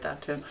considered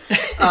that too.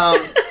 I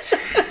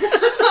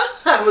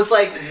was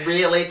like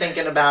really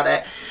thinking about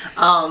it.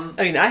 I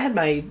mean, I had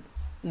my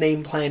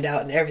name planned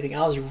out and everything.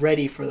 I was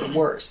ready for the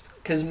worst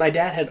because my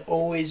dad had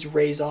always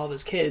raised all of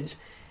his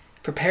kids.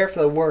 Prepare for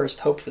the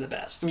worst, hope for the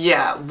best.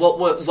 Yeah. What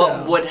would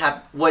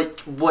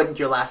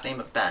your last name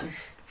have been?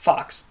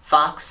 Fox.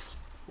 Fox?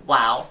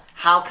 Wow.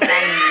 How can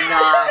I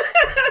not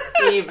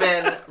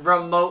even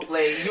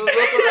remotely? You look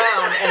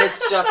around and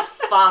it's just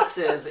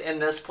foxes in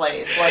this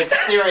place. Like,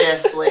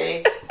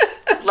 seriously.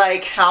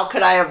 Like, how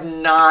could I have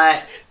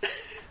not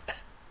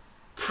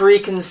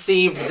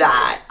preconceived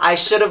that? I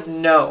should have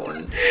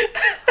known.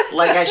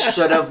 Like, I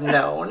should have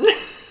known.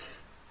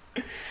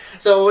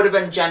 So it would have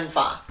been Jen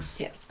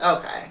Fox? Yes.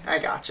 Okay, I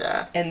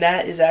gotcha. And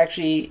that is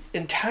actually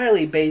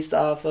entirely based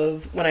off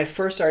of when I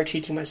first started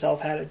teaching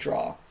myself how to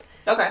draw.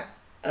 Okay.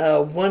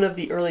 One of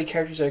the early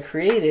characters I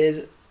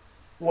created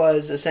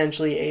was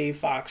essentially a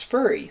fox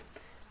furry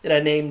that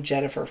I named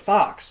Jennifer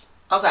Fox.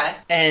 Okay.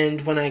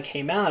 And when I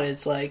came out,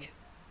 it's like,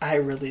 I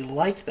really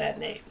liked that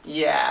name.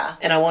 Yeah.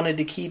 And I wanted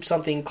to keep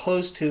something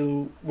close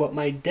to what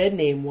my dead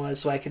name was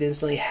so I could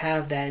instantly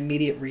have that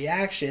immediate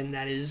reaction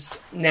that is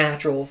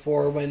natural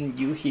for when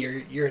you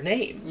hear your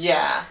name.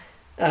 Yeah.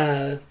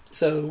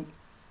 So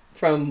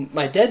from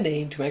my dead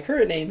name to my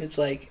current name, it's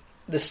like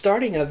the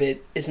starting of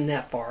it isn't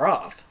that far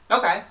off.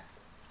 Okay.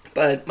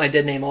 But my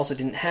dead name also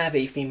didn't have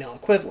a female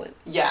equivalent.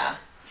 Yeah.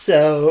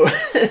 So...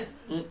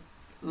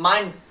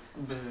 Mine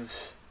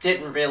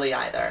didn't really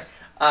either.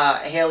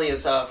 Haley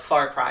is a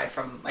far cry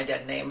from my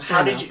dead name.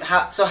 How did you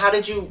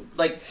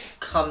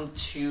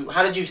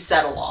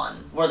settle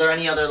on? Were there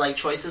any other, like,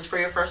 choices for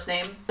your first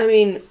name? I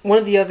mean, one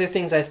of the other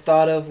things I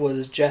thought of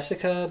was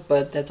Jessica,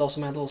 but that's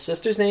also my little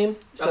sister's name,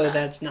 so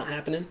that's not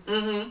happening.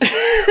 Mm-hmm.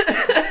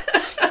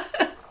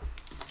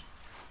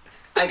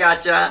 I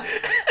gotcha.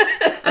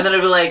 And then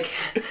it'd be like,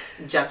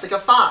 Jessica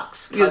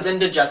Fox, cousin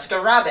to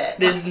Jessica Rabbit.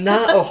 There's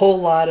not a whole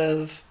lot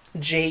of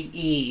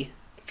J.E.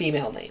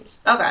 female names.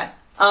 Okay.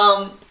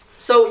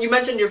 So you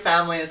mentioned your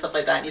family and stuff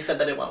like that, and you said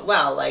that it went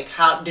well. Like,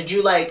 how did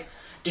you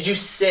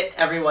sit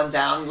everyone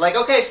down? Like,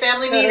 okay,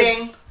 family meeting.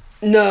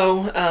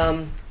 No,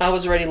 I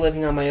was already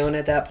living on my own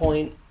at that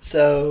point,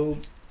 so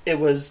it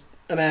was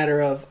a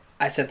matter of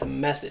I sent them a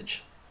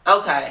message.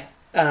 Okay.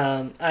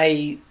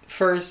 I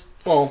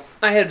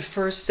had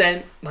first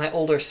sent my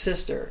older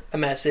sister a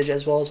message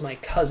as well as my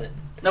cousin.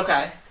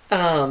 Okay.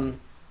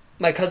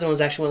 My cousin was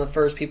actually one of the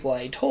first people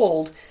I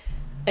told,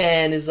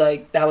 and is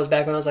like, that was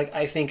back when I was like,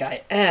 I think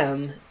I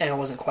am, and I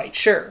wasn't quite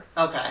sure.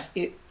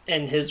 Okay.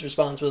 And his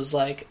response was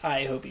like,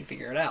 I hope you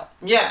figure it out.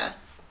 Yeah,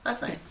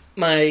 that's nice.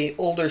 My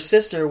older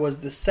sister was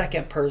the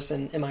second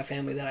person in my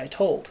family that I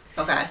told.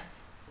 Okay.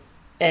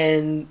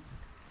 And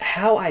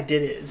how I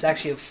did it is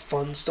actually a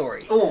fun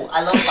story. Oh,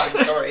 I love fun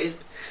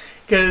stories.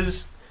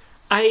 Because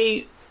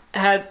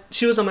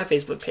she was on my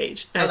Facebook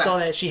page, and I saw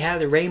that she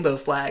had the rainbow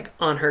flag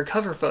on her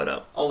cover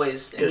photo.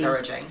 Always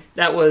encouraging.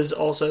 That was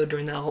also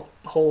during that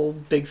whole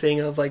big thing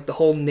of like the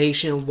whole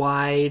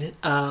nationwide,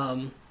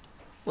 what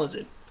was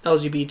it,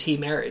 LGBT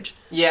marriage.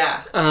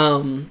 Yeah.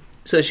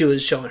 So she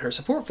was showing her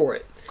support for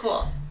it.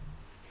 Cool.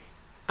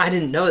 I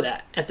didn't know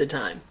that at the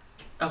time.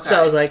 Okay. So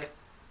I was like,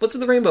 what's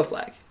the rainbow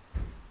flag?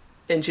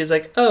 And she was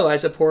like, oh, I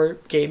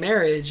support gay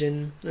marriage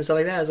and stuff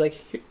like that. I was like,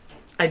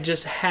 I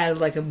just had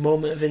like a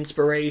moment of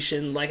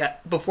inspiration,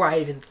 before I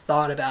even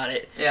thought about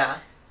it. Yeah.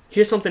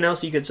 Here's something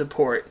else you could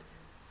support.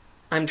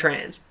 I'm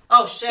trans.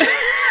 Oh, shit.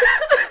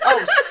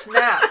 Oh,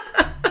 snap.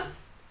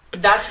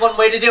 That's one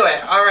way to do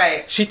it. All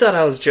right. She thought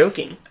I was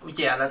joking.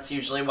 Yeah, that's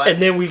usually what...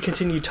 And then we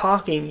continued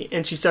talking,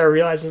 and she started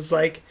realizing it's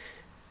like,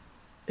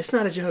 it's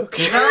not a joke.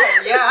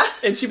 No, yeah.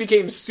 And she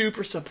became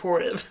super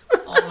supportive.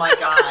 Oh, my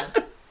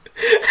God.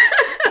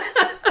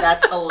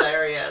 That's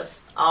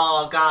hilarious.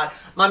 Oh, God.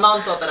 My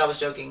mom thought that I was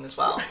joking as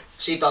well.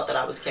 She thought that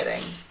I was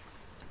kidding.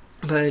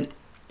 But,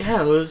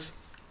 yeah, it was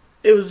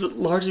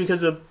largely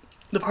because of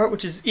the part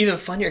which is even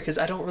funnier, because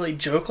I don't really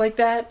joke like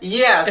that.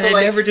 Yeah, so and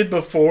I never did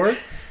before.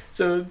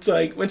 So it's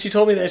like, when she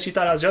told me that she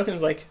thought I was joking, I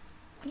was like,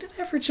 when did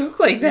I ever joke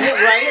like that?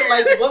 Yeah, right?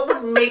 Like, what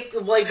would make,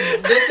 like,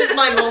 this is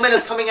my moment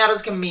as coming out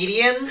as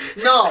comedian?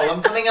 No,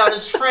 I'm coming out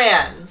as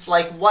trans.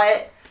 Like,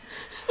 what?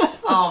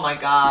 Oh, my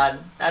God.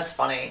 That's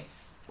funny.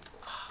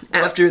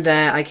 After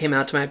that, I came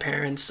out to my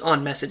parents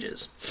on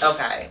messages.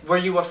 Okay. Were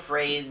you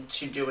afraid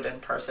to do it in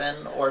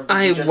person? Or did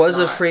I you just was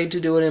not? afraid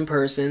to do it in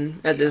person.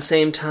 At the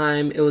same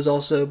time, it was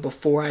also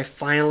before I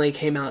finally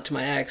came out to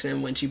my ex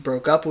and when she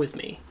broke up with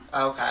me.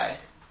 Okay.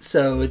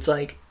 So it's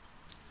like,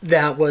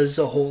 that was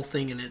a whole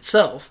thing in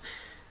itself.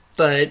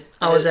 But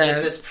is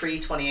this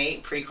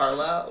pre-28,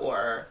 pre-Carla,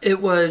 or...? It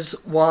was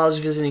while I was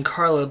visiting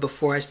Carla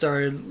before I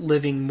started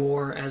living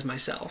more as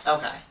myself.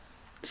 Okay.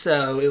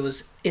 So it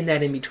was in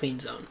that in-between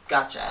zone.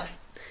 Gotcha.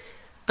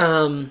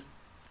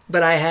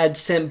 But I had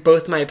sent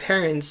both my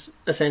parents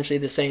essentially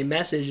the same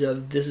message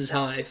of, this is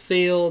how I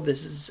feel,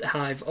 this is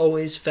how I've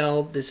always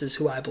felt, this is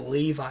who I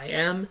believe I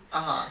am.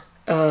 Uh-huh.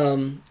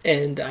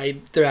 And I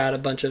threw out a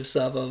bunch of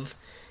stuff of,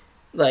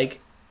 like,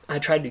 I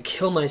tried to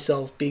kill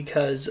myself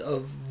because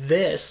of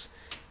this.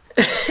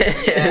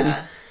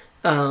 Yeah.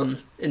 And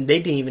they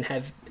didn't even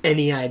have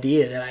any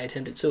idea that I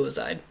attempted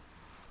suicide.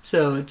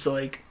 So it's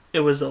like, it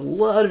was a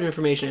lot of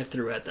information I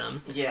threw at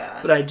them. Yeah.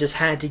 But I just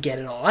had to get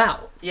it all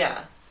out.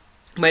 Yeah.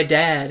 My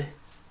dad,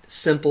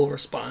 simple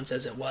response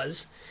as it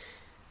was,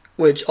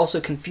 which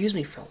also confused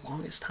me for the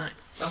longest time.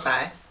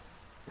 Okay.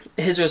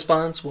 His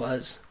response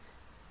was,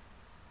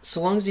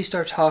 so long as you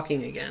start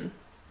talking again.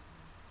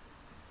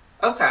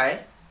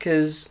 Okay.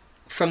 Because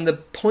from the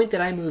point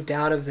that I moved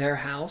out of their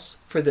house,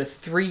 for the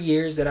 3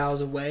 years that I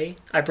was away,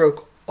 I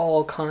broke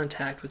all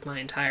contact with my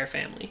entire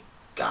family.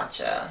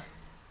 Gotcha.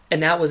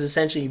 And that was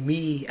essentially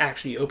me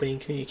actually opening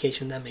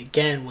communication with them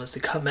again, was to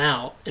come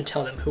out and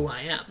tell them who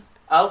I am.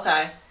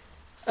 Okay.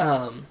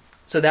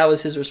 So that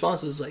was his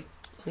response, was like,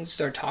 let's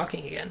start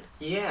talking again.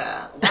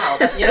 Yeah. Wow.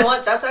 You know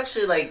what? That's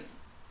actually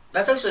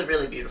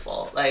really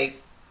beautiful.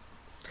 Like,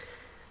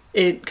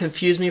 it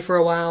confused me for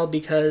a while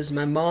because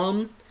my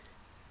mom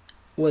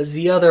was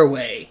the other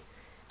way.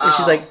 And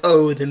she's like,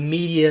 oh, the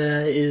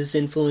media is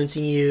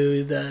influencing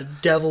you, the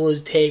devil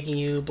is taking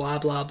you, blah,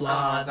 blah,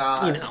 blah. Oh,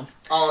 God. You know.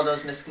 All of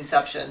those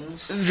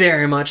misconceptions.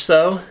 Very much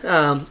so.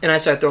 And I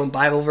started throwing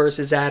Bible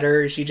verses at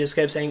her. She just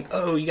kept saying,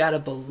 oh, you gotta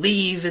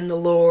believe in the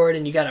Lord,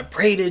 and you gotta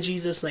pray to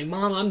Jesus. Like,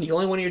 Mom, I'm the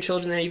only one of your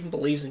children that even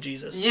believes in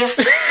Jesus. Yeah.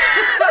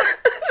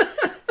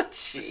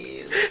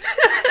 Jeez.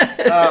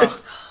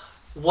 Oh.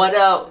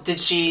 What, did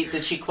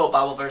she quote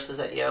Bible verses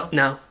at you?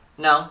 No.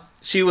 No?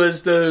 She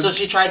was the... So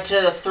she tried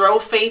to throw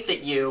faith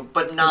at you,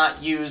 but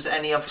not use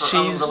any of her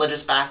own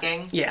religious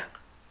backing? Yeah.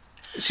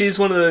 She's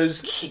one of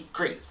those...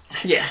 Great.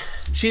 Yeah.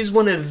 She's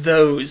one of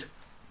those,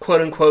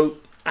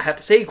 quote-unquote, I have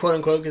to say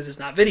quote-unquote because it's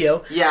not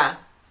video. Yeah.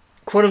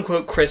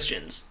 Quote-unquote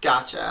Christians.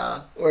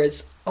 Gotcha. Where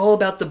it's all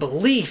about the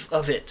belief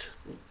of it.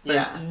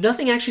 But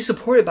nothing actually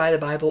supported by the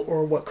Bible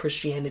or what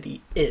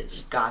Christianity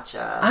is.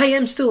 Gotcha. I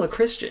am still a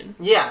Christian.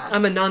 Yeah.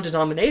 I'm a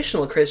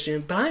non-denominational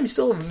Christian, but I'm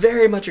still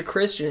very much a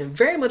Christian and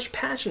very much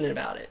passionate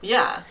about it.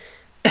 Yeah.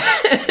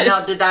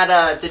 Now,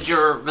 did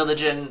your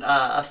religion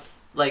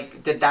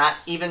Like, did that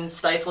even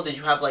stifle? Did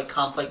you have, like,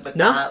 conflict with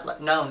that? Like,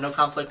 no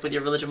conflict with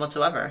your religion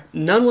whatsoever?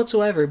 None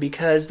whatsoever,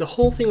 because the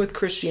whole thing with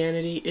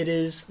Christianity, it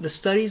is the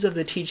studies of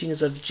the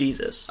teachings of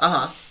Jesus.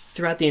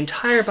 Throughout the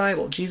entire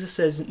Bible, Jesus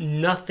says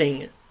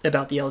nothing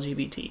about the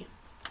LGBT.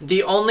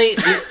 The only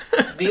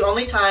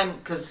time,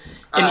 because...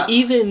 and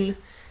even...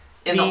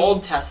 in the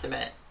Old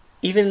Testament.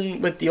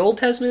 Even with the Old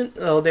Testament,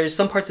 there's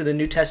some parts of the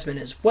New Testament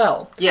as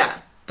well.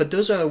 Yeah. But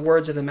those are the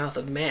words of the mouth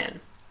of man.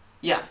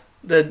 Yeah.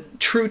 The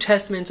true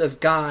testaments of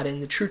God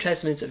and the true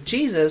testaments of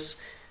Jesus,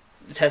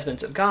 the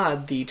testaments of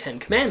God, the Ten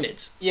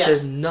Commandments,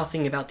 says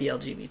nothing about the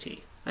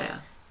LGBT. Yeah.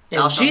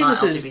 And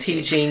Jesus'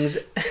 teachings...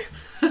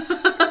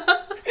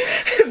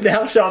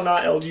 Thou shalt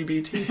not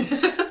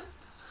LGBT.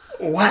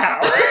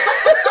 Wow.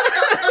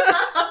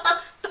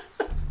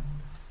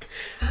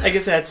 I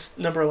guess that's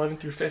number 11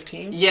 through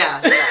 15.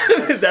 Yeah.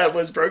 That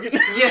was broken.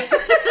 Yeah.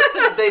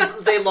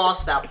 They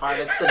lost that part.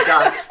 It's the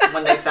dust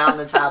when they found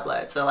the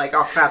tablets. They're like,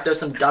 oh crap, there's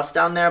some dust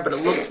down there, but it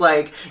looks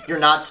like you're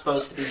not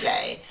supposed to be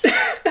gay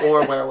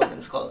or wear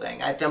women's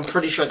clothing. I'm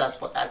pretty sure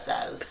that's what that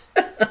says.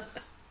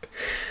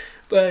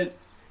 But,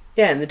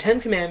 yeah, in the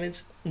Ten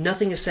Commandments,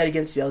 nothing is said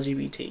against the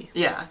LGBT.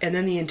 Yeah. And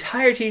then the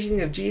entire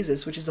teaching of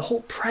Jesus, which is the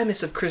whole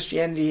premise of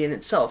Christianity in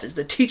itself, is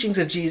the teachings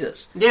of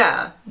Jesus.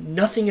 Yeah.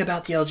 Nothing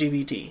about the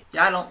LGBT.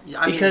 Yeah,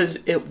 because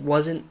it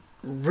wasn't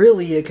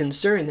really a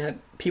concern that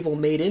people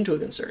made into a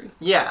concern.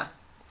 Yeah.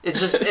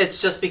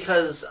 It's just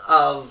because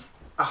of...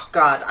 Oh,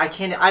 God, I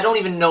don't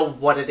even know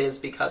what it is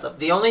because of.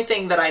 The only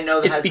thing that I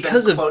know that it's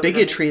because of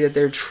bigotry that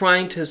they're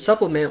trying to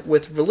supplement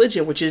with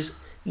religion, which is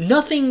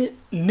nothing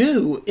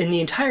new in the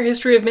entire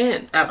history of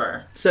man.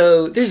 Ever.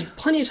 So there's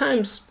plenty of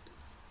times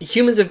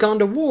humans have gone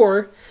to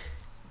war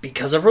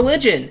because of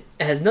religion.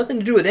 It has nothing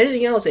to do with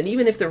anything else, and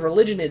even if the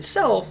religion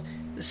itself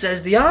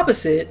says the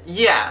opposite,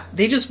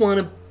 they just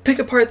want to pick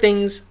apart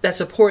things that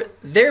support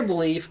their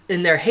belief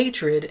in their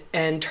hatred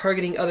and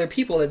targeting other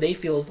people that they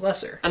feel is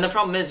lesser. And the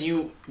problem is,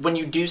 when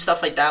you do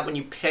stuff like that, when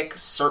you pick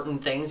certain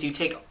things, you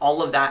take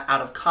all of that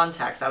out of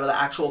context, out of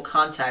the actual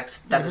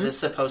context that it is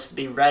supposed to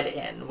be read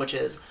in, which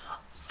is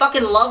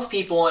fucking love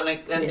people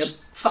and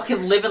just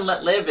fucking live and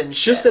let live and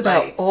shit. Just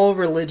about all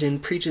religion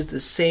preaches the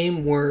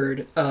same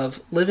word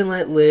of live and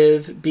let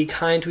live, be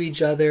kind to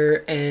each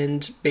other,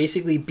 and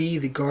basically be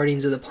the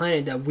guardians of the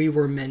planet that we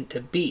were meant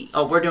to be.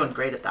 Oh, we're doing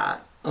great at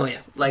that. Oh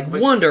yeah,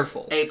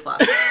 wonderful. A+.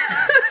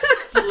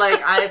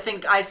 Like, I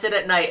think I sit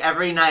at night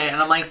every night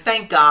and I'm like,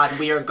 thank God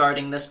we are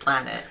guarding this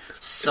planet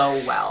so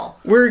well.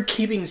 We're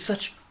keeping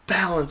such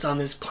balance on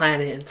this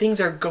planet and things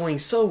are going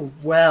so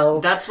well.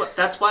 That's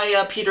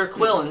why Peter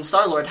Quill and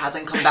Star-Lord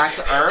hasn't come back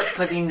to Earth,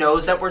 because he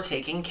knows that we're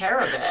taking care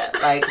of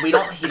it. Like, he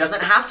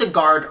doesn't have to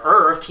guard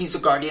Earth, he's a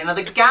guardian of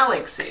the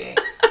galaxy.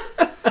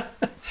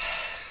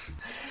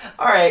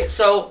 Alright,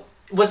 so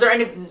was there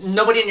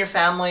nobody in your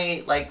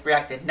family, like,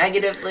 reacted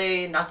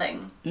negatively?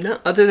 Nothing? No,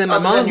 other than my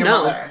mom, than your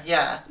mother.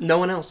 Yeah. No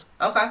one else.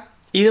 Okay.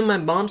 Even my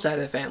mom's side of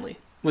the family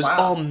was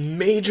all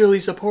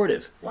majorly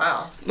supportive.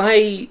 Wow.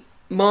 My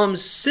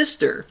mom's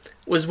sister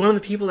was one of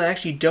the people that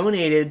actually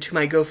donated to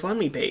my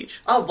GoFundMe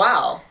page. Oh,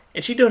 wow.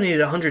 And she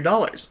donated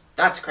 $100.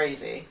 That's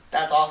crazy.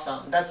 That's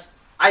awesome.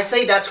 I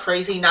say that's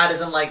crazy, not as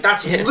in like,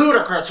 that's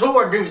ludicrous, who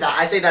would do that?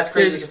 I say that's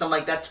crazy because I'm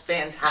like, that's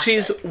fantastic.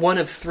 She's one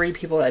of 3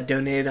 people that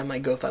donated on my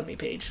GoFundMe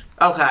page.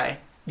 Okay.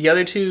 The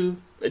other 2,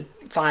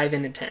 5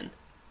 and a 10.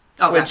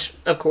 Okay. Which,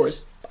 of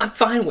course, I'm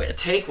fine with.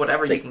 Take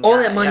whatever you can all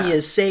get. That money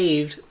is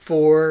saved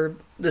for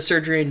the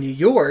surgery in New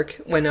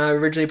York when I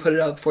originally put it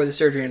up for the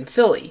surgery in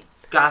Philly.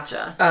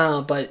 Gotcha.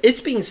 But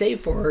it's being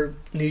saved for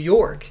New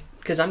York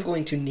because I'm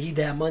going to need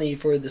that money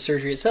for the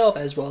surgery itself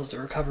as well as the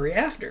recovery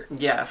after.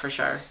 Yeah, for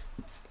sure.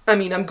 I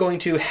mean, I'm going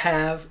to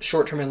have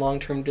short-term and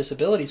long-term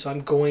disability, so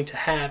I'm going to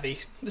have a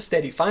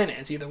steady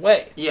finance either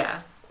way.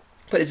 Yeah.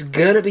 But it's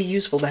going to be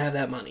useful to have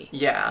that money.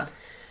 Yeah.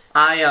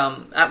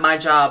 At my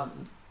job,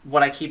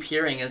 what I keep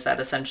hearing is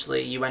that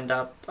essentially you end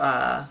up,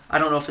 I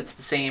don't know if it's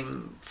the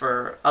same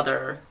for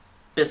other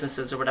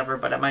businesses or whatever,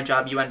 but at my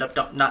job you end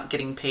up not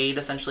getting paid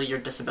essentially your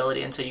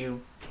disability until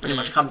you pretty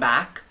much come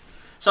back.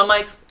 So I'm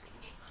like,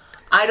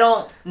 I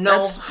don't know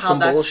that's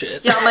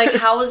bullshit. Yeah, I'm like,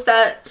 how is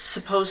that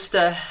supposed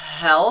to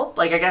help?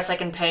 Like, I guess I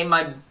can pay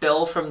my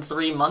bill from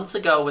 3 months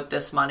ago with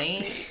this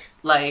money.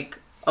 Like,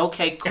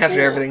 okay, cool.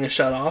 After everything is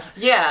shut off.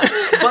 Yeah,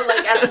 but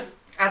like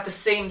at the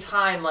same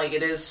time, like,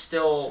 it is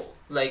still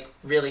like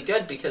really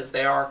good because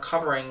they are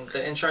covering,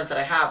 the insurance that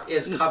I have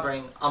is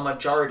covering a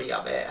majority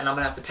of it, and I'm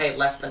gonna have to pay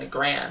less than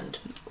 $1,000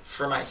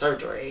 for my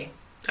surgery.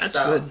 That's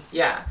good.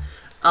 Yeah.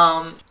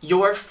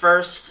 Your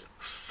first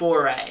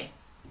foray,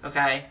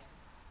 okay,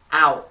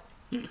 out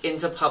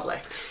into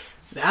public.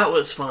 That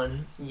was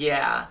fun.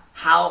 Yeah.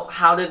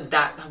 How did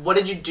that, what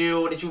did you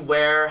do? What did you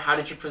wear? How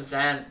did you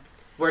present?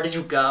 Where did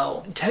you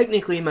go?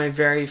 Technically, my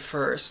very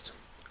first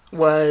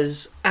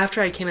was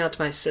after I came out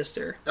to my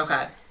sister.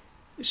 Okay.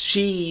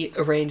 She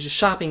arranged a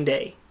shopping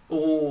day.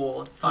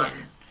 Ooh, fun.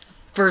 Yeah.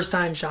 First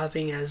time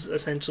shopping as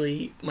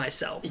essentially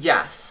myself.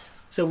 Yes.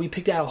 So we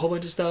picked out a whole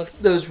bunch of stuff.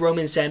 Those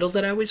Roman sandals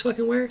that I always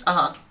fucking wear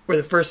were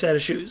the first set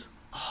of shoes.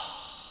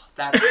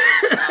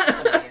 That's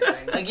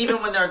amazing. Like,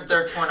 even when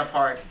they're torn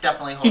apart,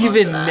 definitely hold on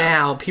Even to that.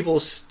 now, people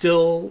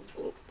still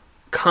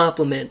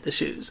compliment the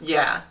shoes.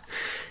 Yeah.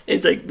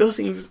 It's like, those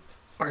things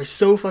are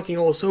so fucking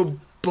old, so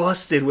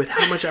busted with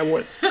how much I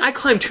want. I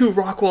climbed 2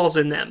 rock walls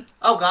in them.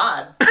 Oh,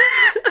 God.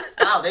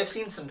 Wow, they've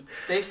seen some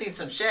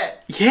shit.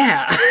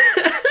 Yeah.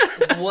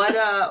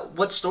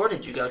 What store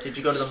did you go to? Did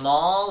you go to the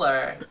mall,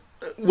 or?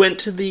 Went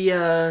to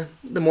the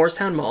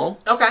Morristown Mall.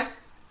 Okay.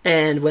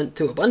 And went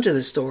to a bunch of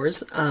the stores.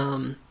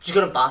 Did you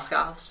go to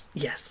Boscov's?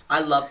 Yes.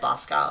 I love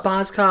Boscov's.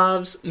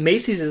 Boscov's.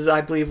 Macy's is,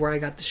 I believe, where I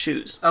got the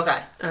shoes.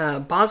 Okay.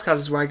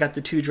 Boscov's is where I got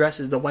the 2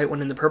 dresses, the white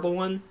one and the purple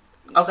one.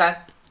 Okay.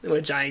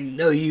 Which I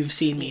know you've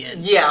seen me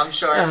in. Yeah, I'm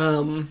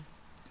sure.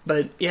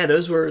 But yeah,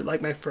 those were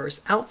like my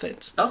first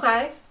outfits.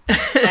 Okay.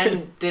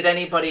 And did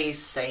anybody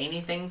say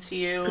anything to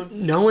you?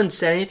 No one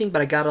said anything,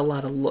 but I got a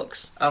lot of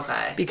looks.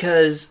 Okay.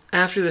 Because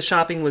after the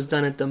shopping was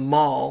done at the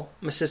mall,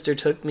 my sister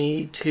took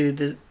me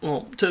to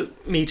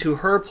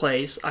her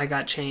place. I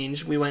got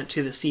changed. We went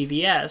to the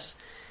CVS,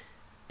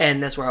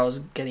 and that's where I was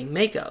getting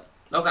makeup.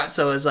 Okay.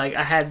 So it was like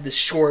I had the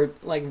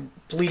short, like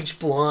bleach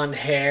blonde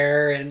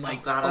hair and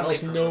like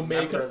almost no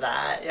makeup. Remember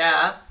that?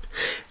 Yeah.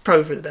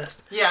 Probably for the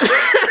best. Yeah.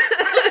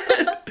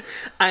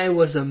 I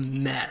was a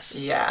mess.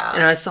 Yeah.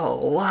 And I saw a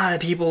lot of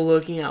people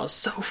looking. I was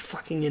so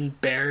fucking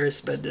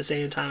embarrassed, but at the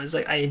same time, it's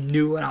like I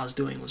knew what I was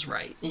doing was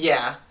right.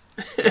 Yeah.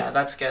 Yeah,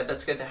 that's good.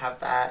 That's good to have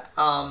that.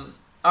 All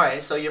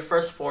right, so your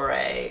first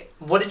foray,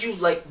 what did you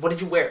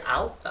wear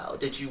out, though?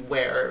 Did you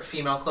wear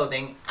female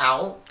clothing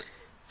out?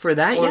 For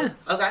that, yeah.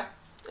 Okay.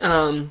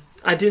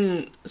 I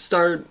didn't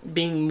start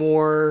being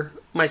more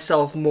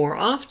myself more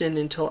often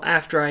until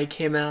after I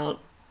came out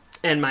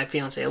and my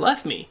fiance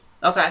left me.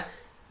 Okay.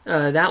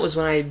 That was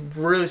when I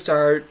really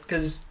started,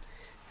 because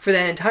for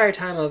that entire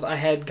time I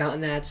had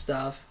gotten that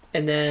stuff,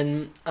 and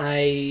then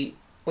I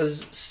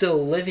was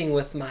still living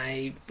with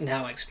my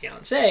now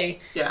ex-fiance.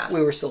 Yeah.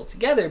 We were still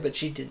together, but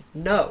she didn't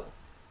know.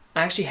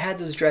 I actually had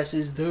those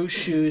dresses, those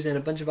shoes, and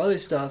a bunch of other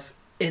stuff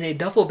in a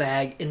duffel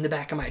bag in the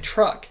back of my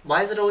truck.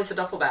 Why is it always a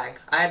duffel bag?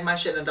 I had my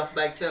shit in a duffel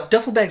bag, too.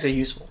 Duffel bags are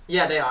useful.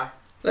 Yeah, they are.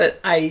 But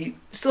I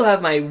still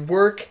have my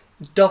work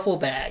duffel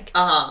bag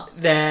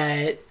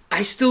that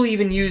I still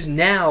even use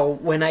now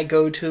when I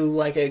go to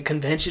like a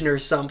convention or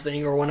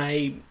something, or when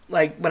I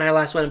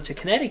last went up to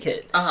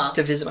Connecticut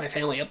to visit my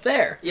family up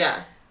there.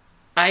 Yeah.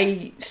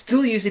 I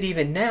still use it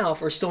even now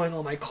for storing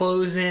all my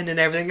clothes in and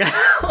everything else.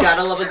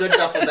 Gotta love a good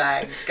duffel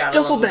bag.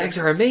 Duffel bags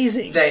are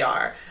amazing. They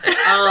are.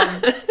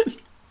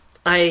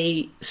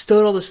 I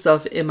stowed all the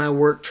stuff in my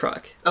work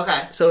truck.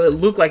 Okay. So it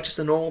looked like just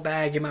a normal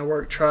bag in my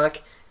work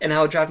truck, and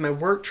I would drive my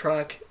work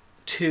truck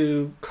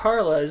to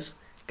Carla's,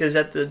 because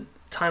at the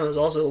time it was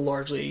also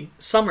largely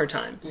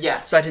summertime.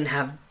 Yes. So I didn't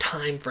have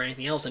time for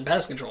anything else in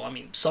pest control. I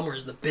mean, summer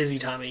is the busy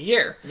time of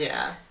year.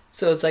 Yeah.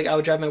 So it's like I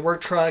would drive my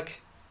work truck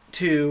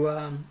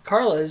to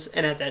Carla's,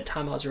 and at that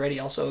time I was already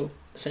also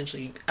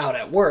essentially out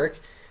at work,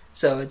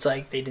 so it's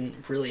like they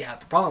didn't really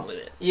have a problem with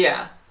it.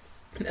 Yeah.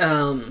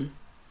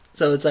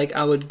 So it's like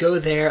I would go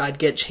there, I'd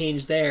get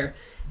changed there,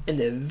 and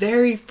the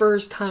very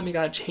first time I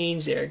got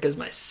changed there, because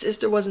my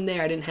sister wasn't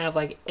there, I didn't have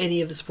like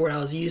any of the support I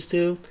was used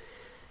to,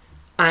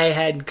 I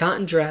had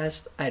gotten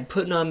dressed, I had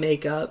put on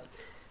makeup,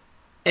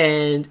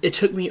 and it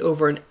took me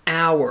over an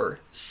hour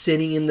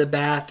sitting in the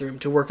bathroom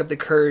to work up the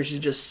courage to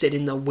just sit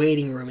in the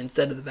waiting room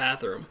instead of the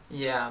bathroom.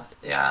 Yeah,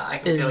 I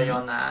can feel you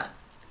on that.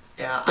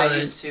 Yeah, but I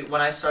used to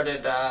when I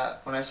started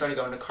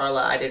going to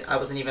Carla. I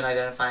wasn't even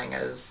identifying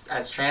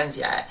as trans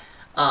yet.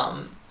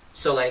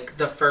 So like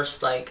the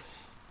first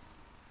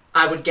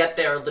I would get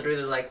there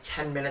literally like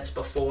 10 minutes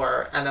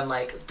before, and then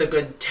like the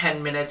good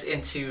 10 minutes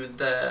into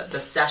the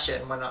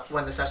session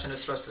when the session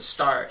is supposed to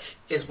start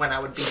is when I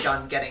would be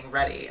done getting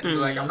ready and be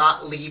like, I'm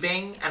not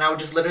leaving, and I would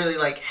just literally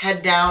like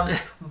head down,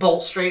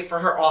 bolt straight for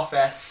her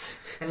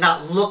office, and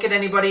not look at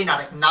anybody,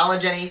 not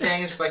acknowledge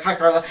anything, just be like, hi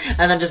Carla,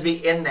 and then just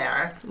be in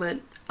there. But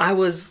I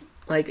was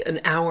like an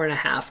hour and a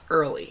half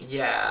early.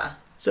 Yeah.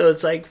 So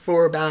it's like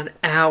for about an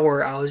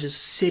hour I was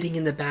just sitting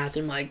in the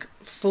bathroom like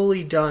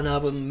fully done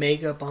up with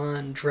makeup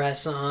on,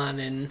 dress on,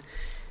 and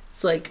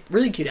it's like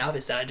really cute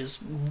outfits that I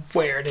just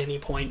wear at any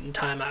point in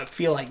time, I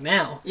feel like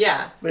now.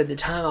 Yeah. But at the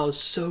time I was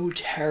so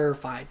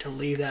terrified to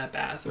leave that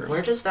bathroom.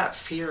 Where does that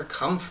fear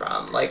come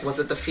from? Like, was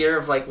it the fear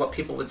of like what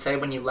people would say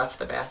when you left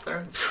the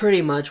bathroom?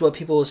 Pretty much what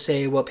people will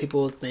say, what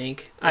people will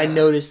think. Yeah. I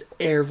noticed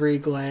every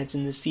glance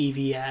in the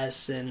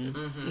CVS, and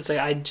it's like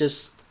I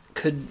just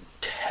could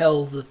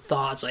tell the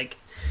thoughts, like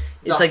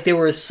it's like they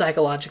were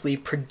psychologically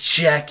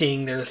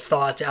projecting their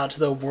thoughts out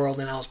to the world,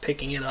 and I was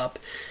picking it up.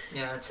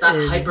 Yeah, it's that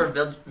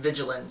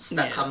hyper-vigilance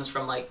that comes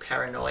from, like,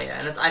 paranoia.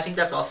 And I think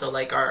that's also,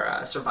 like,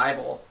 our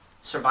survival,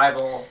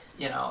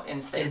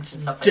 instincts and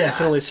stuff like that. It's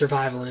definitely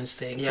survival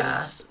instinct.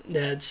 Yeah.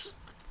 That's...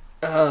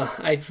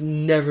 I've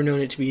never known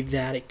it to be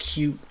that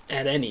acute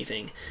at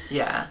anything.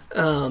 Yeah.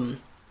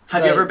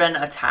 Have you ever been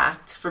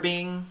attacked for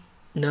being...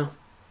 No.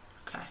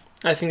 Okay.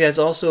 I think that's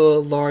also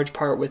a large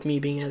part with me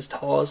being as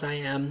tall as I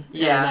am.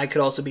 Yeah. And I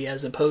could also be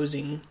as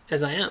opposing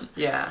as I am.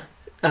 Yeah.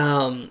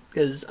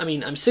 Because,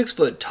 I'm 6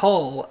 foot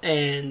tall,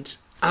 and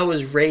I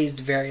was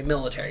raised very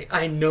military.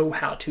 I know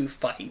how to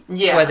fight.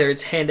 Yeah. Whether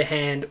it's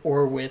hand-to-hand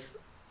or with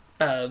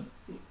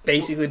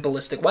basically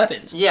ballistic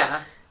weapons.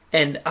 Yeah.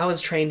 And I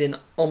was trained in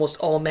almost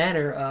all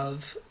manner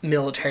of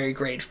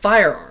military-grade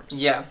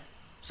firearms. Yeah.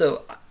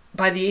 So,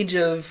 by the age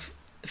of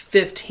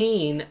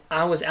 15,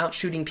 I was out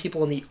shooting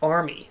people in the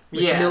Army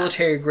with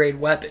military-grade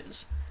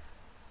weapons.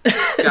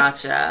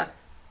 Gotcha.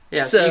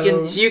 Yeah, so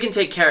you can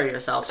take care of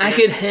yourself. So I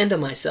could handle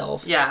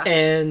myself. Yeah.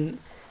 And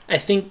I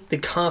think the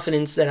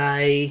confidence that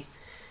I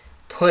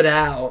put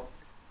out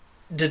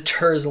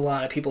deters a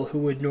lot of people who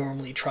would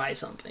normally try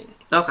something.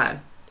 Okay.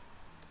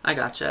 I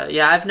gotcha.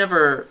 Yeah, I've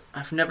never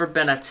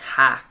been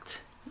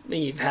attacked.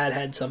 You've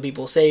had some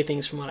people say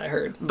things from what I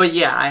heard. But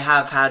yeah, I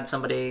have had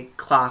somebody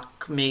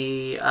clock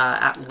me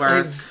at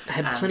work. I've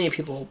had plenty of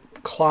people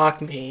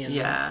clock me. And,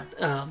 yeah.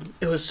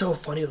 It was so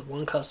funny with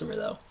one customer,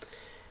 though.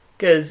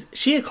 Because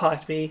she had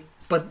clocked me,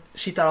 but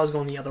she thought I was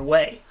going the other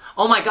way.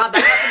 Oh my god,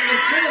 that happened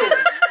to me too!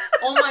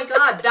 Oh my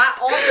god, that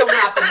also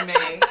happened to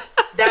me.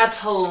 That's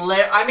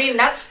hilarious.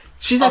 That's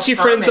She's actually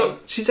friends.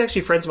 She's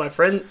actually friends with my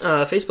friend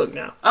Facebook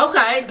now.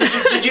 Okay,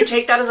 did you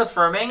take that as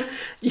affirming?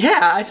 Yeah,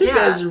 I took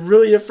that as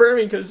really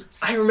affirming because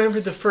I remember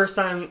the first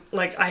time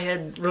I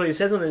had really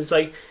said something. It's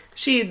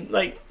she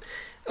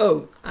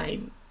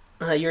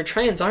you're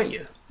trans, aren't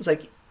you? It's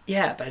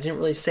yeah, but I didn't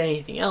really say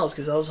anything else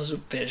because I was also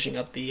finishing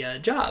up the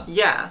job.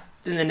 Yeah.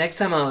 Then the next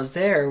time I was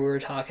there, we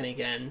were talking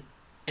again,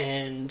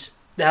 and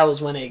that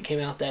was when it came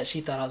out that she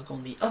thought I was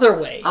going the other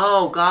way.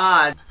 Oh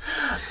God.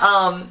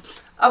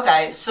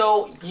 Okay,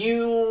 so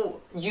you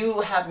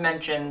have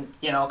mentioned,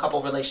 a couple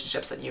of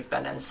relationships that you've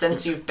been in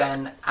since you've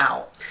been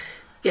out.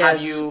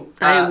 Yes,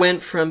 I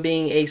went from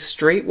being a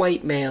straight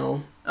white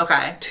male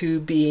to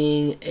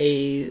being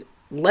a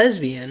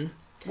lesbian.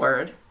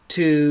 Word.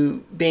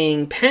 To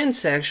being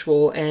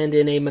pansexual and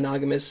in a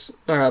monogamous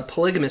or a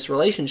polygamous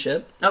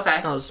relationship.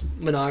 Okay. I was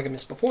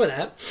monogamous before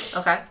that.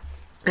 Okay.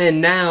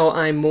 And now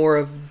I'm more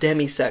of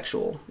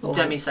demisexual.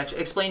 Demisexual.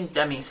 Explain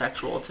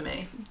demisexual to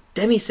me.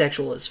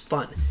 Demisexual is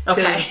fun.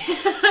 Okay.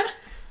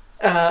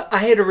 I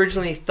had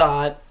originally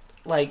thought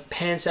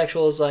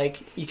pansexual is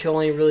you can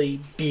only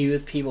really be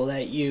with people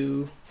that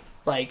you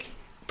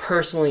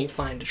personally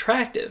find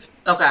attractive.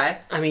 Okay.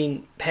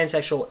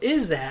 Pansexual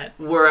is that.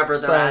 Wherever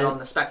they're at on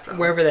the spectrum.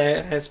 Wherever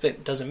they're at,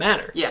 it doesn't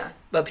matter. Yeah.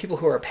 But people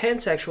who are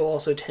pansexual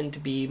also tend to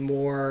be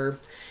more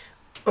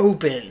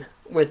open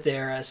with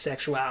their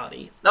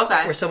sexuality.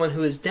 Okay. Where someone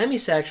who is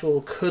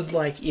demisexual could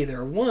like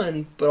either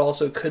one, but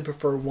also could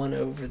prefer one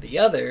over the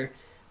other,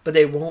 but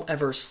they won't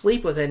ever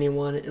sleep with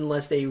anyone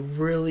unless they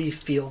really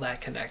feel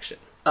that connection.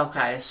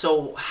 Okay,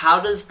 so how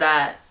does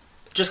that...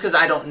 Just because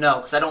I don't know,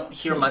 because I don't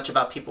hear much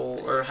about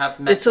people or have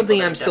met It's something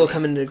I'm still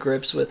coming to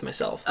grips with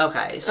myself.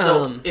 Okay,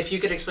 so if you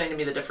could explain to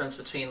me the difference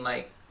between,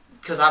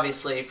 because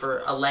obviously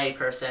for a lay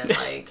person,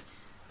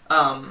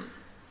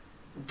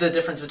 the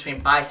difference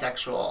between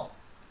bisexual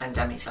and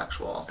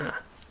demisexual.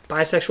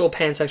 Bisexual,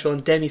 pansexual,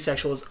 and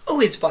demisexual is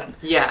always fun.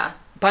 Yeah.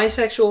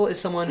 Bisexual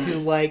is someone who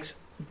likes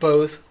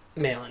both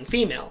male and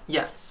female.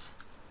 Yes.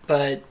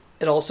 But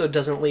it also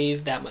doesn't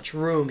leave that much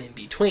room in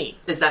between.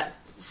 Is that...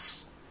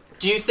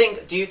 Do you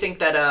think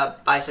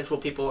that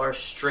bisexual people are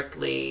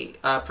strictly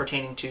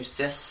pertaining to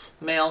cis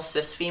male,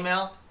 cis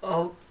female?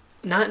 Oh,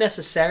 not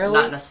necessarily.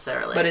 Not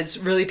necessarily. But it's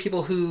really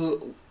people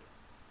who...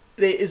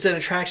 It's an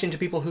attraction to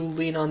people who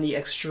lean on the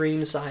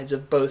extreme sides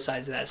of both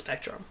sides of that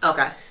spectrum.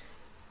 Okay.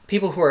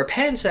 People who are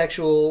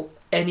pansexual,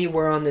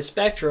 anywhere on the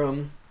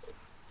spectrum,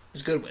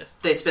 is good with.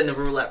 They spin the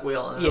roulette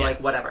wheel and they're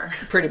whatever.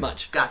 Pretty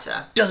much.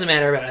 Gotcha. Doesn't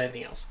matter about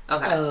anything else.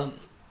 Okay.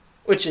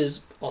 Which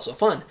is also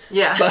fun.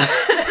 Yeah.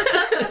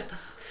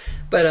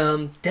 But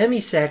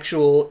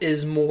demisexual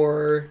is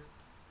more...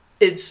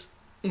 It's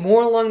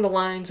more along the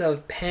lines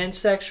of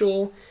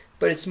pansexual,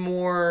 but it's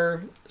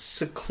more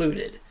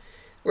secluded.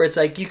 Where it's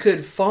you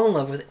could fall in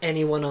love with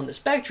anyone on the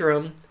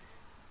spectrum,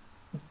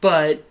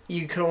 but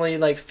you could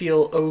only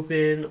feel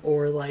open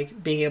or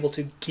being able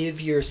to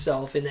give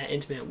yourself in that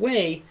intimate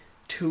way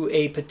to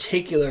a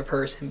particular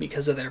person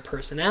because of their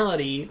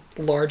personality,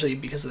 largely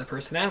because of the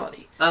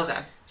personality.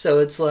 Okay. So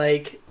it's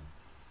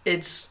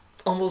it's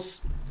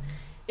almost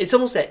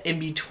that in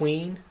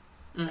between.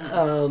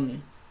 Mm-hmm.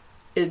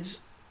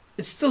 It's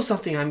still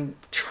something I'm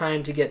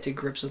trying to get to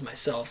grips with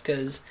myself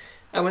because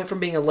I went from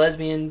being a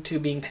lesbian to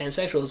being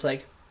pansexual.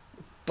 It's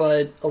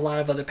but a lot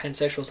of other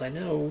pansexuals I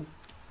know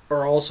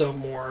are also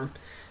more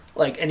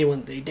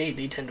anyone they date,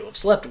 they tend to have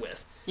slept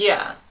with.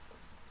 Yeah.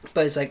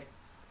 But it's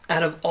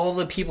out of all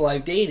the people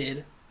I've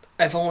dated,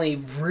 I've only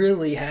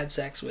really had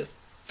sex with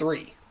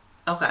 3.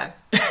 Okay.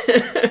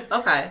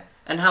 Okay.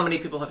 And how many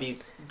people have you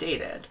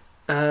dated?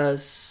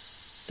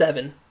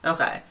 7.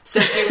 Okay.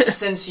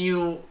 Since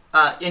you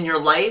in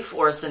your life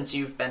or since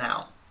you've been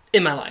out?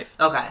 In my life.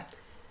 Okay.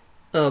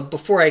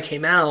 Before I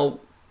came out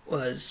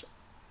was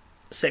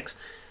 6.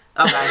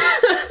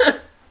 Okay.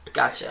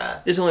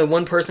 Gotcha. There's only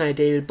one person I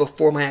dated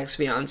before my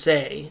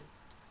ex-fiancé,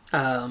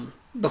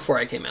 before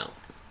I came out.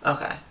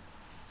 Okay.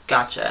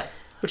 Gotcha.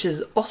 Which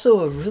is also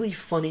a really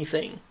funny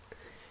thing.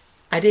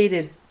 I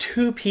dated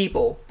 2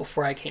 people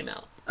before I came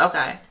out.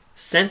 Okay.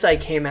 Since I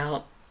came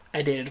out,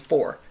 I dated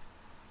 4.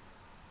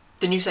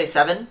 Didn't you say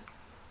 7?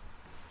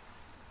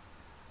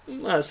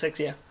 6,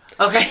 yeah.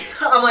 Okay.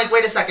 I'm like,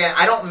 wait a second.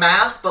 I don't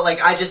math, but,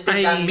 like, I just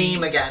did that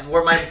meme again,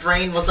 where my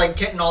brain was, like,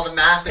 getting all the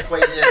math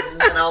equations,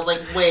 and I was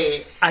like,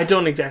 wait. I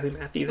don't exactly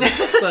math either.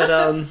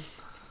 But,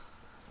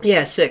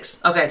 yeah,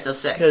 6. Okay, so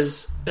 6.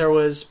 Because there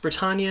was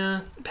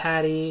Britannia,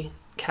 Patty,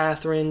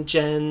 Catherine,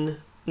 Jen,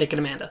 Nick, and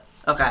Amanda.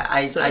 Okay,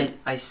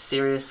 I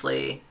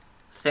seriously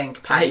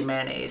think Patty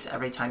Mayonnaise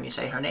every time you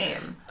say her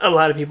name. A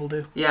lot of people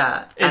do.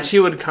 Yeah. And she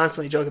would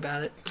constantly joke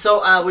about it.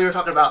 So we were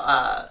talking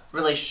about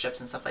relationships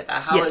and stuff like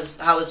that.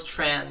 How is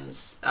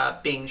trans,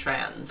 being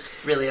trans,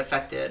 really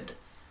affected?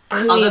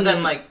 Other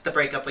than, like, the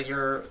breakup with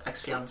your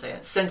ex-fiance,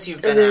 since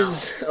you've been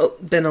There's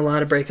been a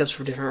lot of breakups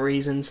for different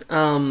reasons.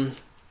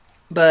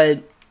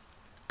 But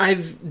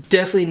I've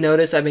definitely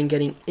noticed I've been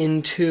getting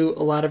into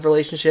a lot of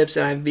relationships,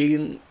 and I've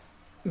been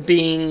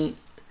being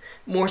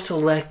more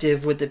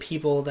selective with the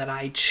people that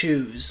I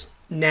choose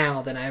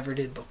now than I ever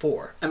did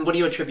before. And what do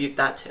you attribute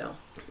that to?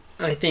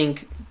 I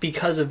think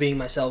because of being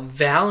myself,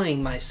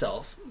 valuing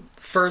myself,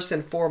 first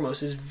and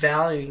foremost, is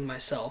valuing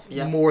myself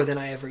more than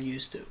I ever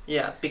used to.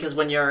 Yeah, because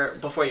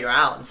before you're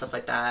out and stuff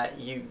like that,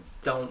 you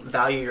don't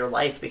value your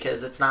life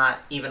because it's not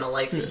even a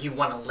life that you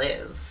want to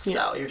live. Yeah.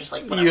 So you're just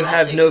like, you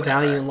have no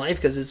value in life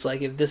because it's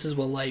like, if this is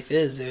what life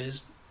is,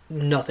 there's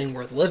nothing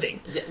worth living.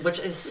 Which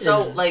is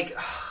so, like...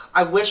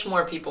 I wish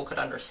more people could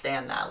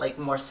understand that. Like,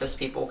 more cis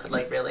people could,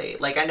 like, really...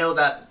 Like, I know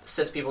that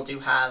cis people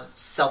do have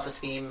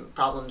self-esteem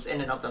problems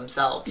in and of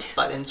themselves,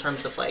 but in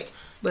terms of, like,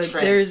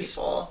 trans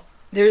people...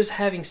 There's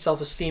having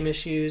self-esteem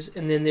issues,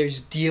 and then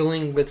there's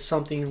dealing with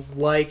something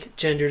like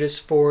gender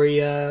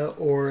dysphoria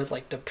or,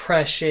 like,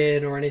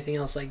 depression or anything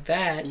else like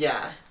that.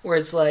 Yeah. Where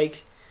it's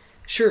like,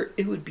 sure,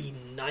 it would be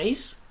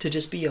nice to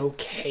just be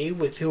okay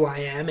with who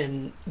I am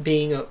and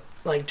being,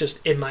 like,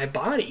 just in my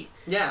body.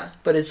 Yeah.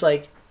 But it's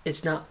like,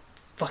 it's not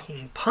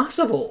fucking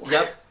possible.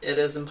 Yep, it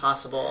is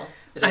impossible.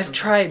 I've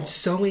tried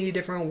so many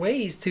different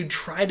ways to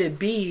try to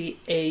be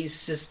a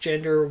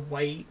cisgender,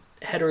 white,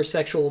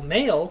 heterosexual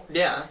male.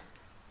 Yeah.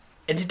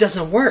 And it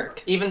doesn't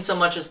work. Even so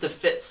much as to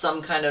fit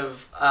some kind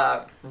of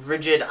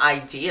rigid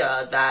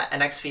idea that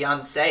an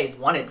ex-fiancé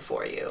wanted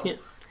for you.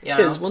 Yeah.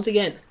 Because, once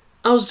again,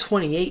 I was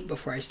 28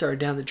 before I started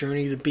down the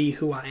journey to be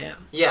who I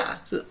am. Yeah.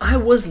 So I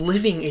was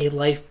living a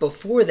life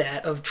before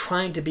that of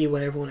trying to be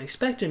what everyone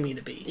expected me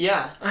to be.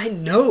 Yeah. I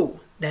know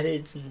that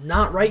it's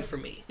not right for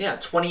me. Yeah,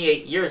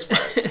 28 years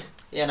worth,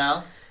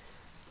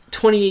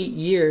 28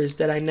 years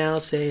that I now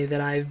say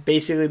that I've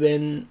basically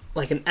been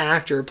like an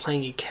actor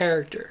playing a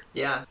character.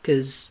 Yeah.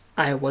 Because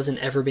I wasn't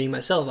ever being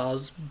myself. I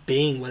was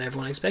being what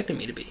everyone expected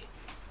me to be.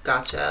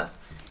 Gotcha.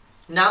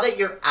 Now that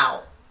you're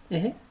out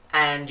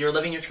and you're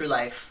living your true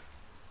life,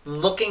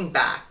 looking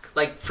back,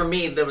 like, for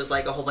me, there was,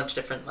 like, a whole bunch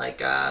of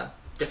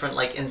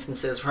different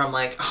instances where I'm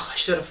like, oh, I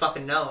should have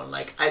fucking known.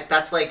 Like,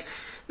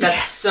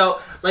 that's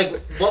so,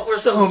 like, what were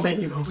so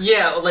many moments.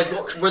 Yeah, like,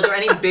 were there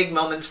any big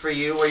moments for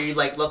you where you,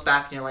 like, look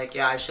back and you're like,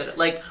 yeah, I should have,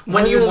 like,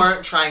 when you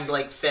weren't trying to,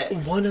 like, fit?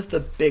 One of the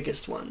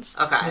biggest ones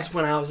was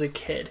when I was a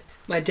kid.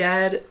 My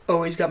dad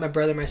always got my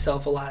brother and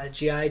myself a lot of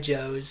G.I.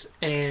 Joes,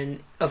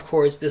 and, of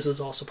course, this was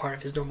also part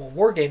of his normal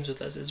war games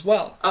with us as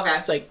well. Okay.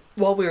 It's like,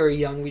 while we were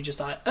young, we just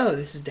thought, oh,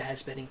 this is Dad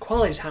spending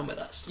quality time with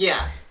us.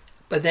 Yeah.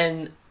 But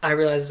then I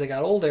realized as I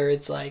got older,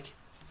 it's like,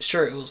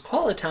 sure, it was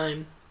quality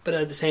time, but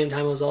at the same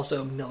time, it was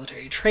also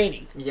military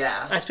training.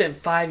 Yeah. I spent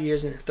 5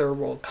 years in a third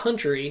world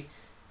country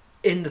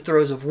in the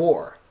throes of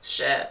war.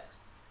 Shit.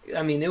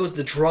 I mean, it was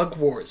the drug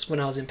wars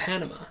when I was in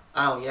Panama.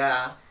 Oh,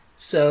 yeah.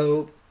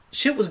 So,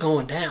 shit was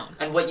going down.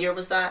 And what year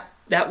was that?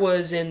 That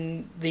was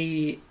in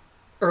the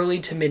early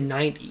to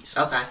mid-90s.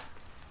 Okay.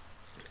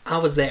 I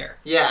was there.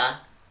 Yeah.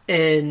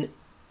 And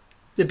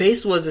the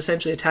base was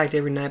essentially attacked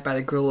every night by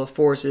the guerrilla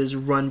forces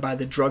run by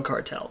the drug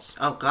cartels.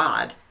 Oh,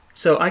 God.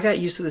 So I got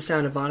used to the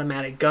sound of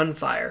automatic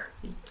gunfire,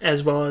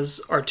 as well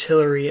as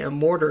artillery and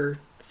mortar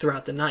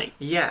throughout the night.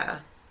 Yeah.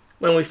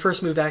 When we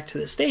first moved back to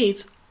the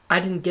States, I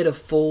didn't get a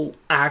full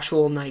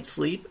actual night's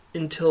sleep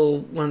until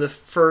one of the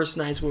first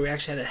nights where we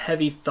actually had a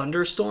heavy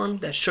thunderstorm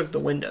that shook the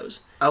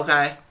windows.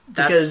 Okay.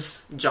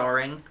 That's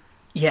jarring.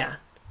 Yeah.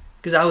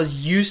 Because I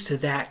was used to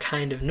that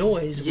kind of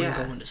noise when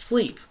going to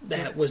sleep.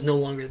 That was no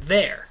longer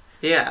there.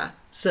 Yeah.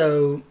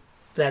 So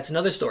that's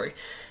another story.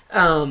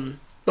 But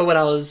what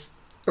I was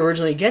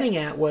originally getting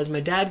at was my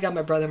dad got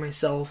my brother and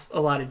myself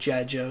a lot of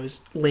G.I.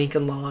 Joes,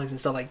 Lincoln Logs, and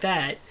stuff like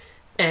that.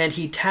 And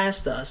he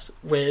tasked us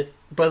with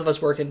both of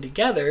us working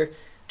together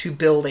to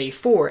build a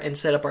fort and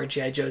set up our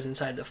G.I. Joes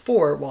inside the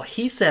fort, while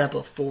he set up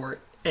a fort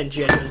and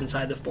G.I. Joes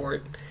inside the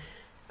fort.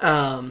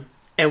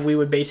 And we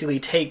would basically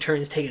take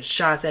turns taking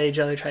shots at each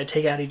other, try to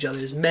take out each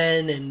other's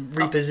men and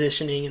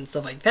repositioning and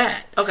stuff like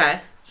that.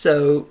 Okay.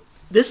 So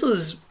this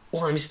was,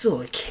 well, I'm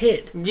still a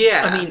kid.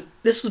 Yeah. I mean,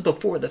 this was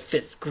before the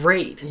 5th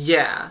grade.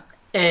 Yeah.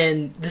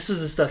 And this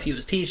was the stuff he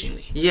was teaching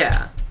me.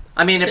 Yeah.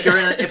 I mean,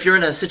 if you're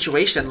in a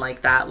situation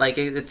like that, like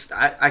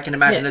I can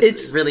imagine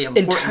it's really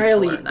important.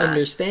 Entirely to learn that.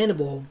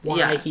 Understandable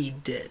why he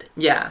did.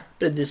 Yeah.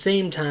 But at the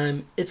same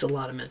time, it's a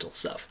lot of mental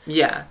stuff.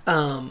 Yeah.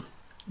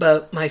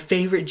 But my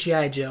favorite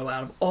G.I. Joe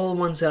out of all the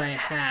ones that I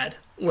had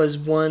was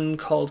one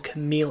called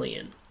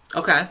Chameleon.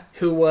 Okay.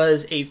 Who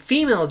was a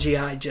female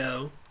G.I.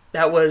 Joe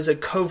that was a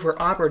covert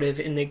operative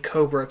in the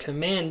Cobra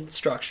command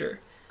structure.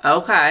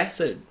 Okay.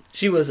 So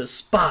she was a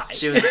spy.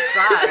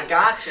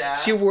 Gotcha.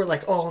 She wore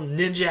like all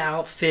ninja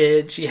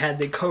outfit. She had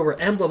the Cobra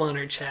emblem on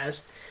her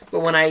chest.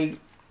 But when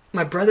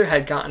my brother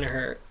had gotten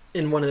her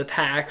in one of the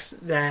packs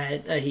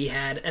that he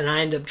had, and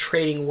I ended up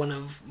trading one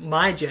of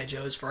my G.I.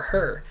 Joes for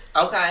her.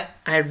 Okay.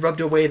 I had rubbed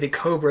away the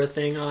Cobra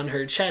thing on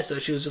her chest, so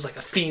she was just like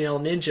a female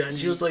ninja, and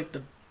she was like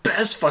the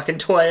best fucking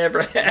toy I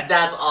ever had.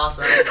 That's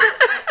awesome.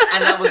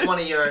 And that was one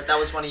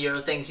of your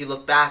things you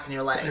look back and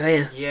you're like,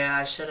 oh, yeah,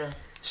 I should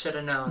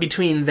have known.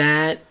 Between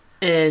that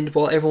and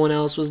while everyone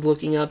else was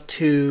looking up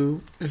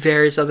to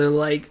various other,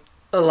 like,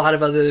 a lot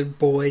of other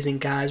boys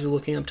and guys were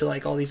looking up to,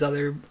 like, all these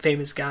other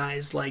famous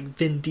guys, like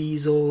Vin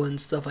Diesel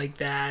and stuff like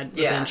that,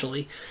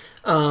 eventually.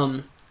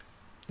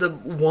 The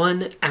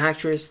one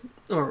actress,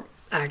 or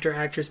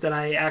actress that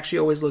I actually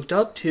always looked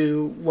up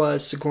to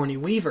was Sigourney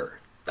Weaver.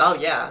 Oh,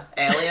 yeah.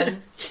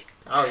 Alien?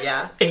 Oh,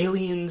 yeah.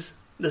 Aliens,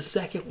 the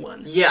second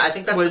one. Yeah, I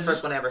think that's the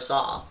first one I ever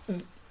saw.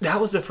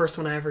 That was the first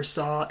one I ever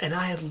saw, and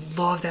I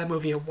loved that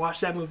movie. I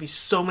watched that movie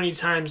so many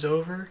times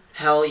over.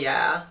 Hell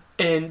yeah.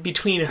 And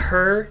between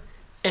her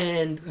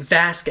and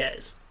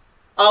Vasquez.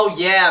 Oh,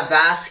 yeah,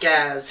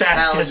 Vasquez.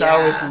 Vasquez, hell yeah. I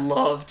always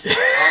loved.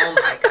 Oh,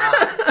 my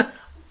God.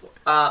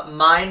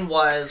 Mine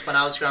was, when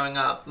I was growing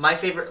up, my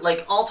favorite,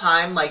 like, all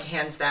time, like,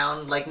 hands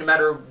down, like, no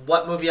matter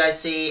what movie I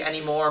see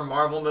anymore,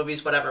 Marvel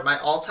movies, whatever, my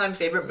all-time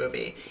favorite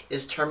movie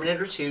is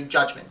Terminator 2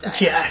 Judgment Day.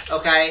 Yes.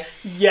 Okay?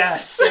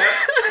 Yes.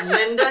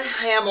 Linda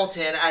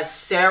Hamilton as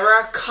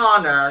Sarah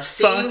Connor,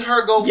 seeing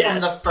her go from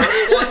the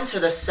first one to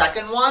the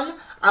second one,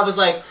 I was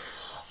like,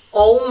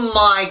 oh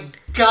my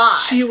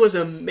God. She was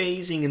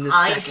amazing in the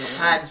second one.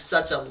 I had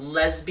such a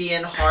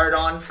lesbian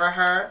hard-on for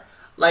her.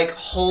 Like,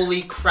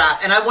 holy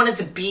crap. And I wanted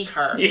to be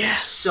her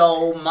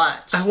so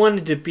much. I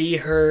wanted to be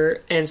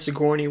her and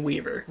Sigourney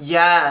Weaver.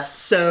 Yes.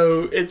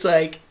 So it's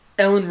like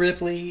Ellen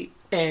Ripley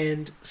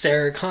and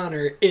Sarah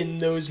Connor in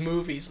those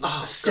movies.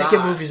 Like the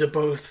second movies of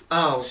both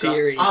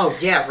series. God. Oh,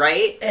 yeah,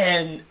 right?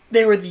 And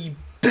they were the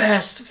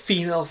best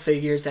female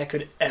figures that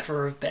could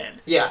ever have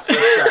been. Yeah, for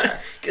sure.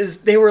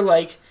 Because they were,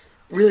 like,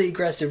 really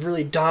aggressive,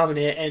 really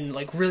dominant, and,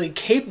 like, really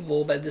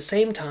capable, but at the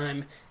same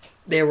time,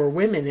 they were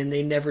women, and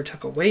they never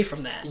took away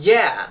from that.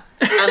 Yeah.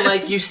 And,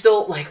 like, you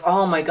still, like,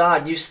 oh my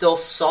God, you still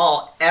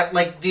saw,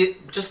 like,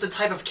 just the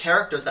type of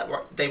characters that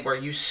they were.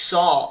 You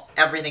saw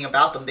everything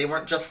about them. They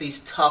weren't just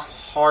these tough,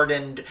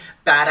 hardened,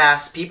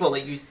 badass people.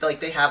 Like,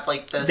 they have,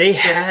 like, the they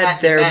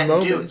had their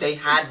moments. Dude, they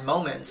had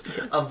moments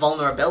of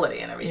vulnerability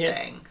and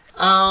everything.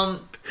 Yeah.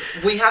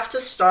 We have to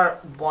start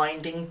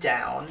winding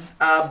down.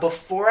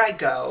 Before I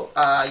go,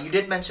 you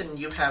did mention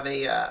you have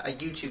a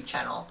YouTube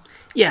channel.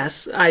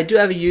 Yes, I do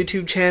have a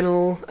YouTube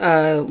channel,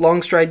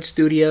 Longstride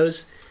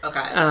Studios. Okay.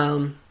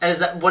 And is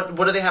that what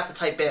do they have to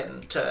type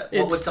in what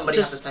would somebody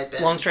have to type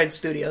in? Longstride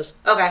Studios.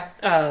 Okay.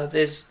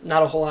 There's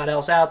not a whole lot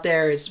else out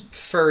there. It's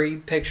furry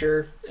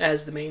picture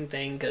as the main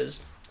thing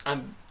because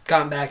I'm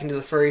gotten back into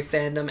the furry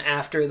fandom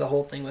after the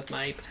whole thing with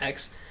my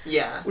ex.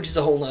 Yeah. Which is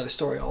a whole nother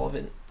story all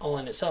in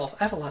itself.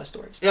 I have a lot of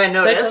stories. Yeah, I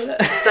noticed.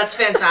 That's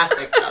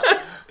fantastic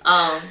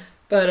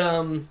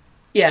though.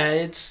 Yeah,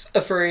 it's a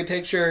furry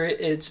picture.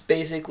 It's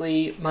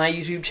basically my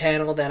YouTube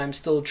channel that I'm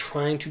still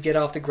trying to get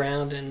off the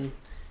ground and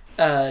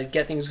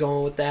get things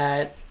going with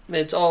that.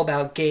 It's all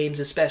about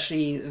games,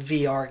 especially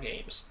VR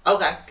games.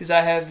 Okay. Because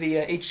I have the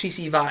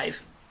HTC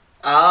Vive.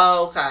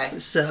 Oh, okay.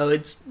 So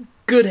it's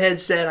good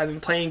headset. I've been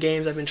playing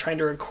games. I've been trying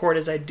to record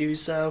as I do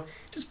so.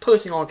 Just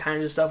posting all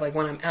kinds of stuff. Like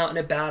when I'm out and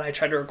about, I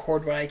try to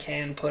record what I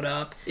can put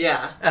up.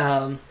 Yeah.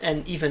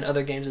 And even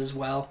other games as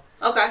well.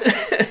 Okay,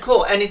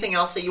 cool. Anything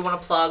else that you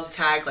want to plug,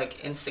 tag,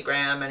 like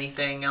Instagram,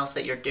 anything else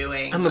that you're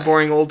doing? I'm a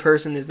boring old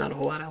person. There's not a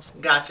whole lot else.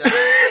 Gotcha.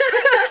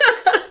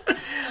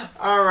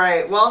 All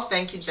right. Well,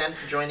 thank you, Jen,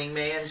 for joining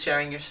me and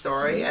sharing your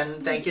story.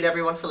 And thank you to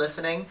everyone for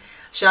listening.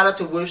 Shout out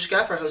to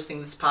Wooshka for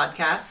hosting this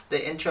podcast.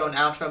 The intro and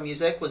outro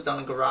music was done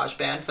in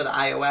GarageBand for the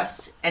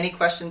iOS. Any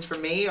questions for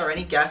me or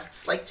any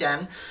guests like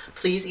Jen,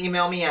 please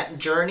email me at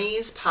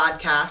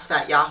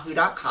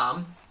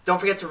journeyspodcast@yahoo.com. Don't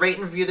forget to rate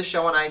and review the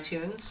show on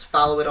iTunes,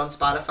 follow it on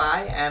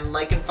Spotify, and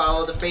like and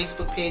follow the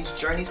Facebook page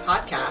Journeys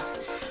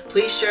Podcast.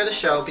 Please share the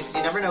show because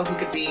you never know who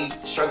could be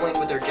struggling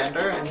with their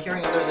gender, and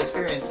hearing others'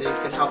 experiences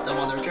could help them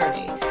on their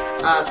journey.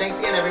 Thanks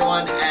again,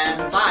 everyone,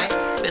 and bye.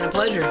 It's been a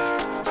pleasure.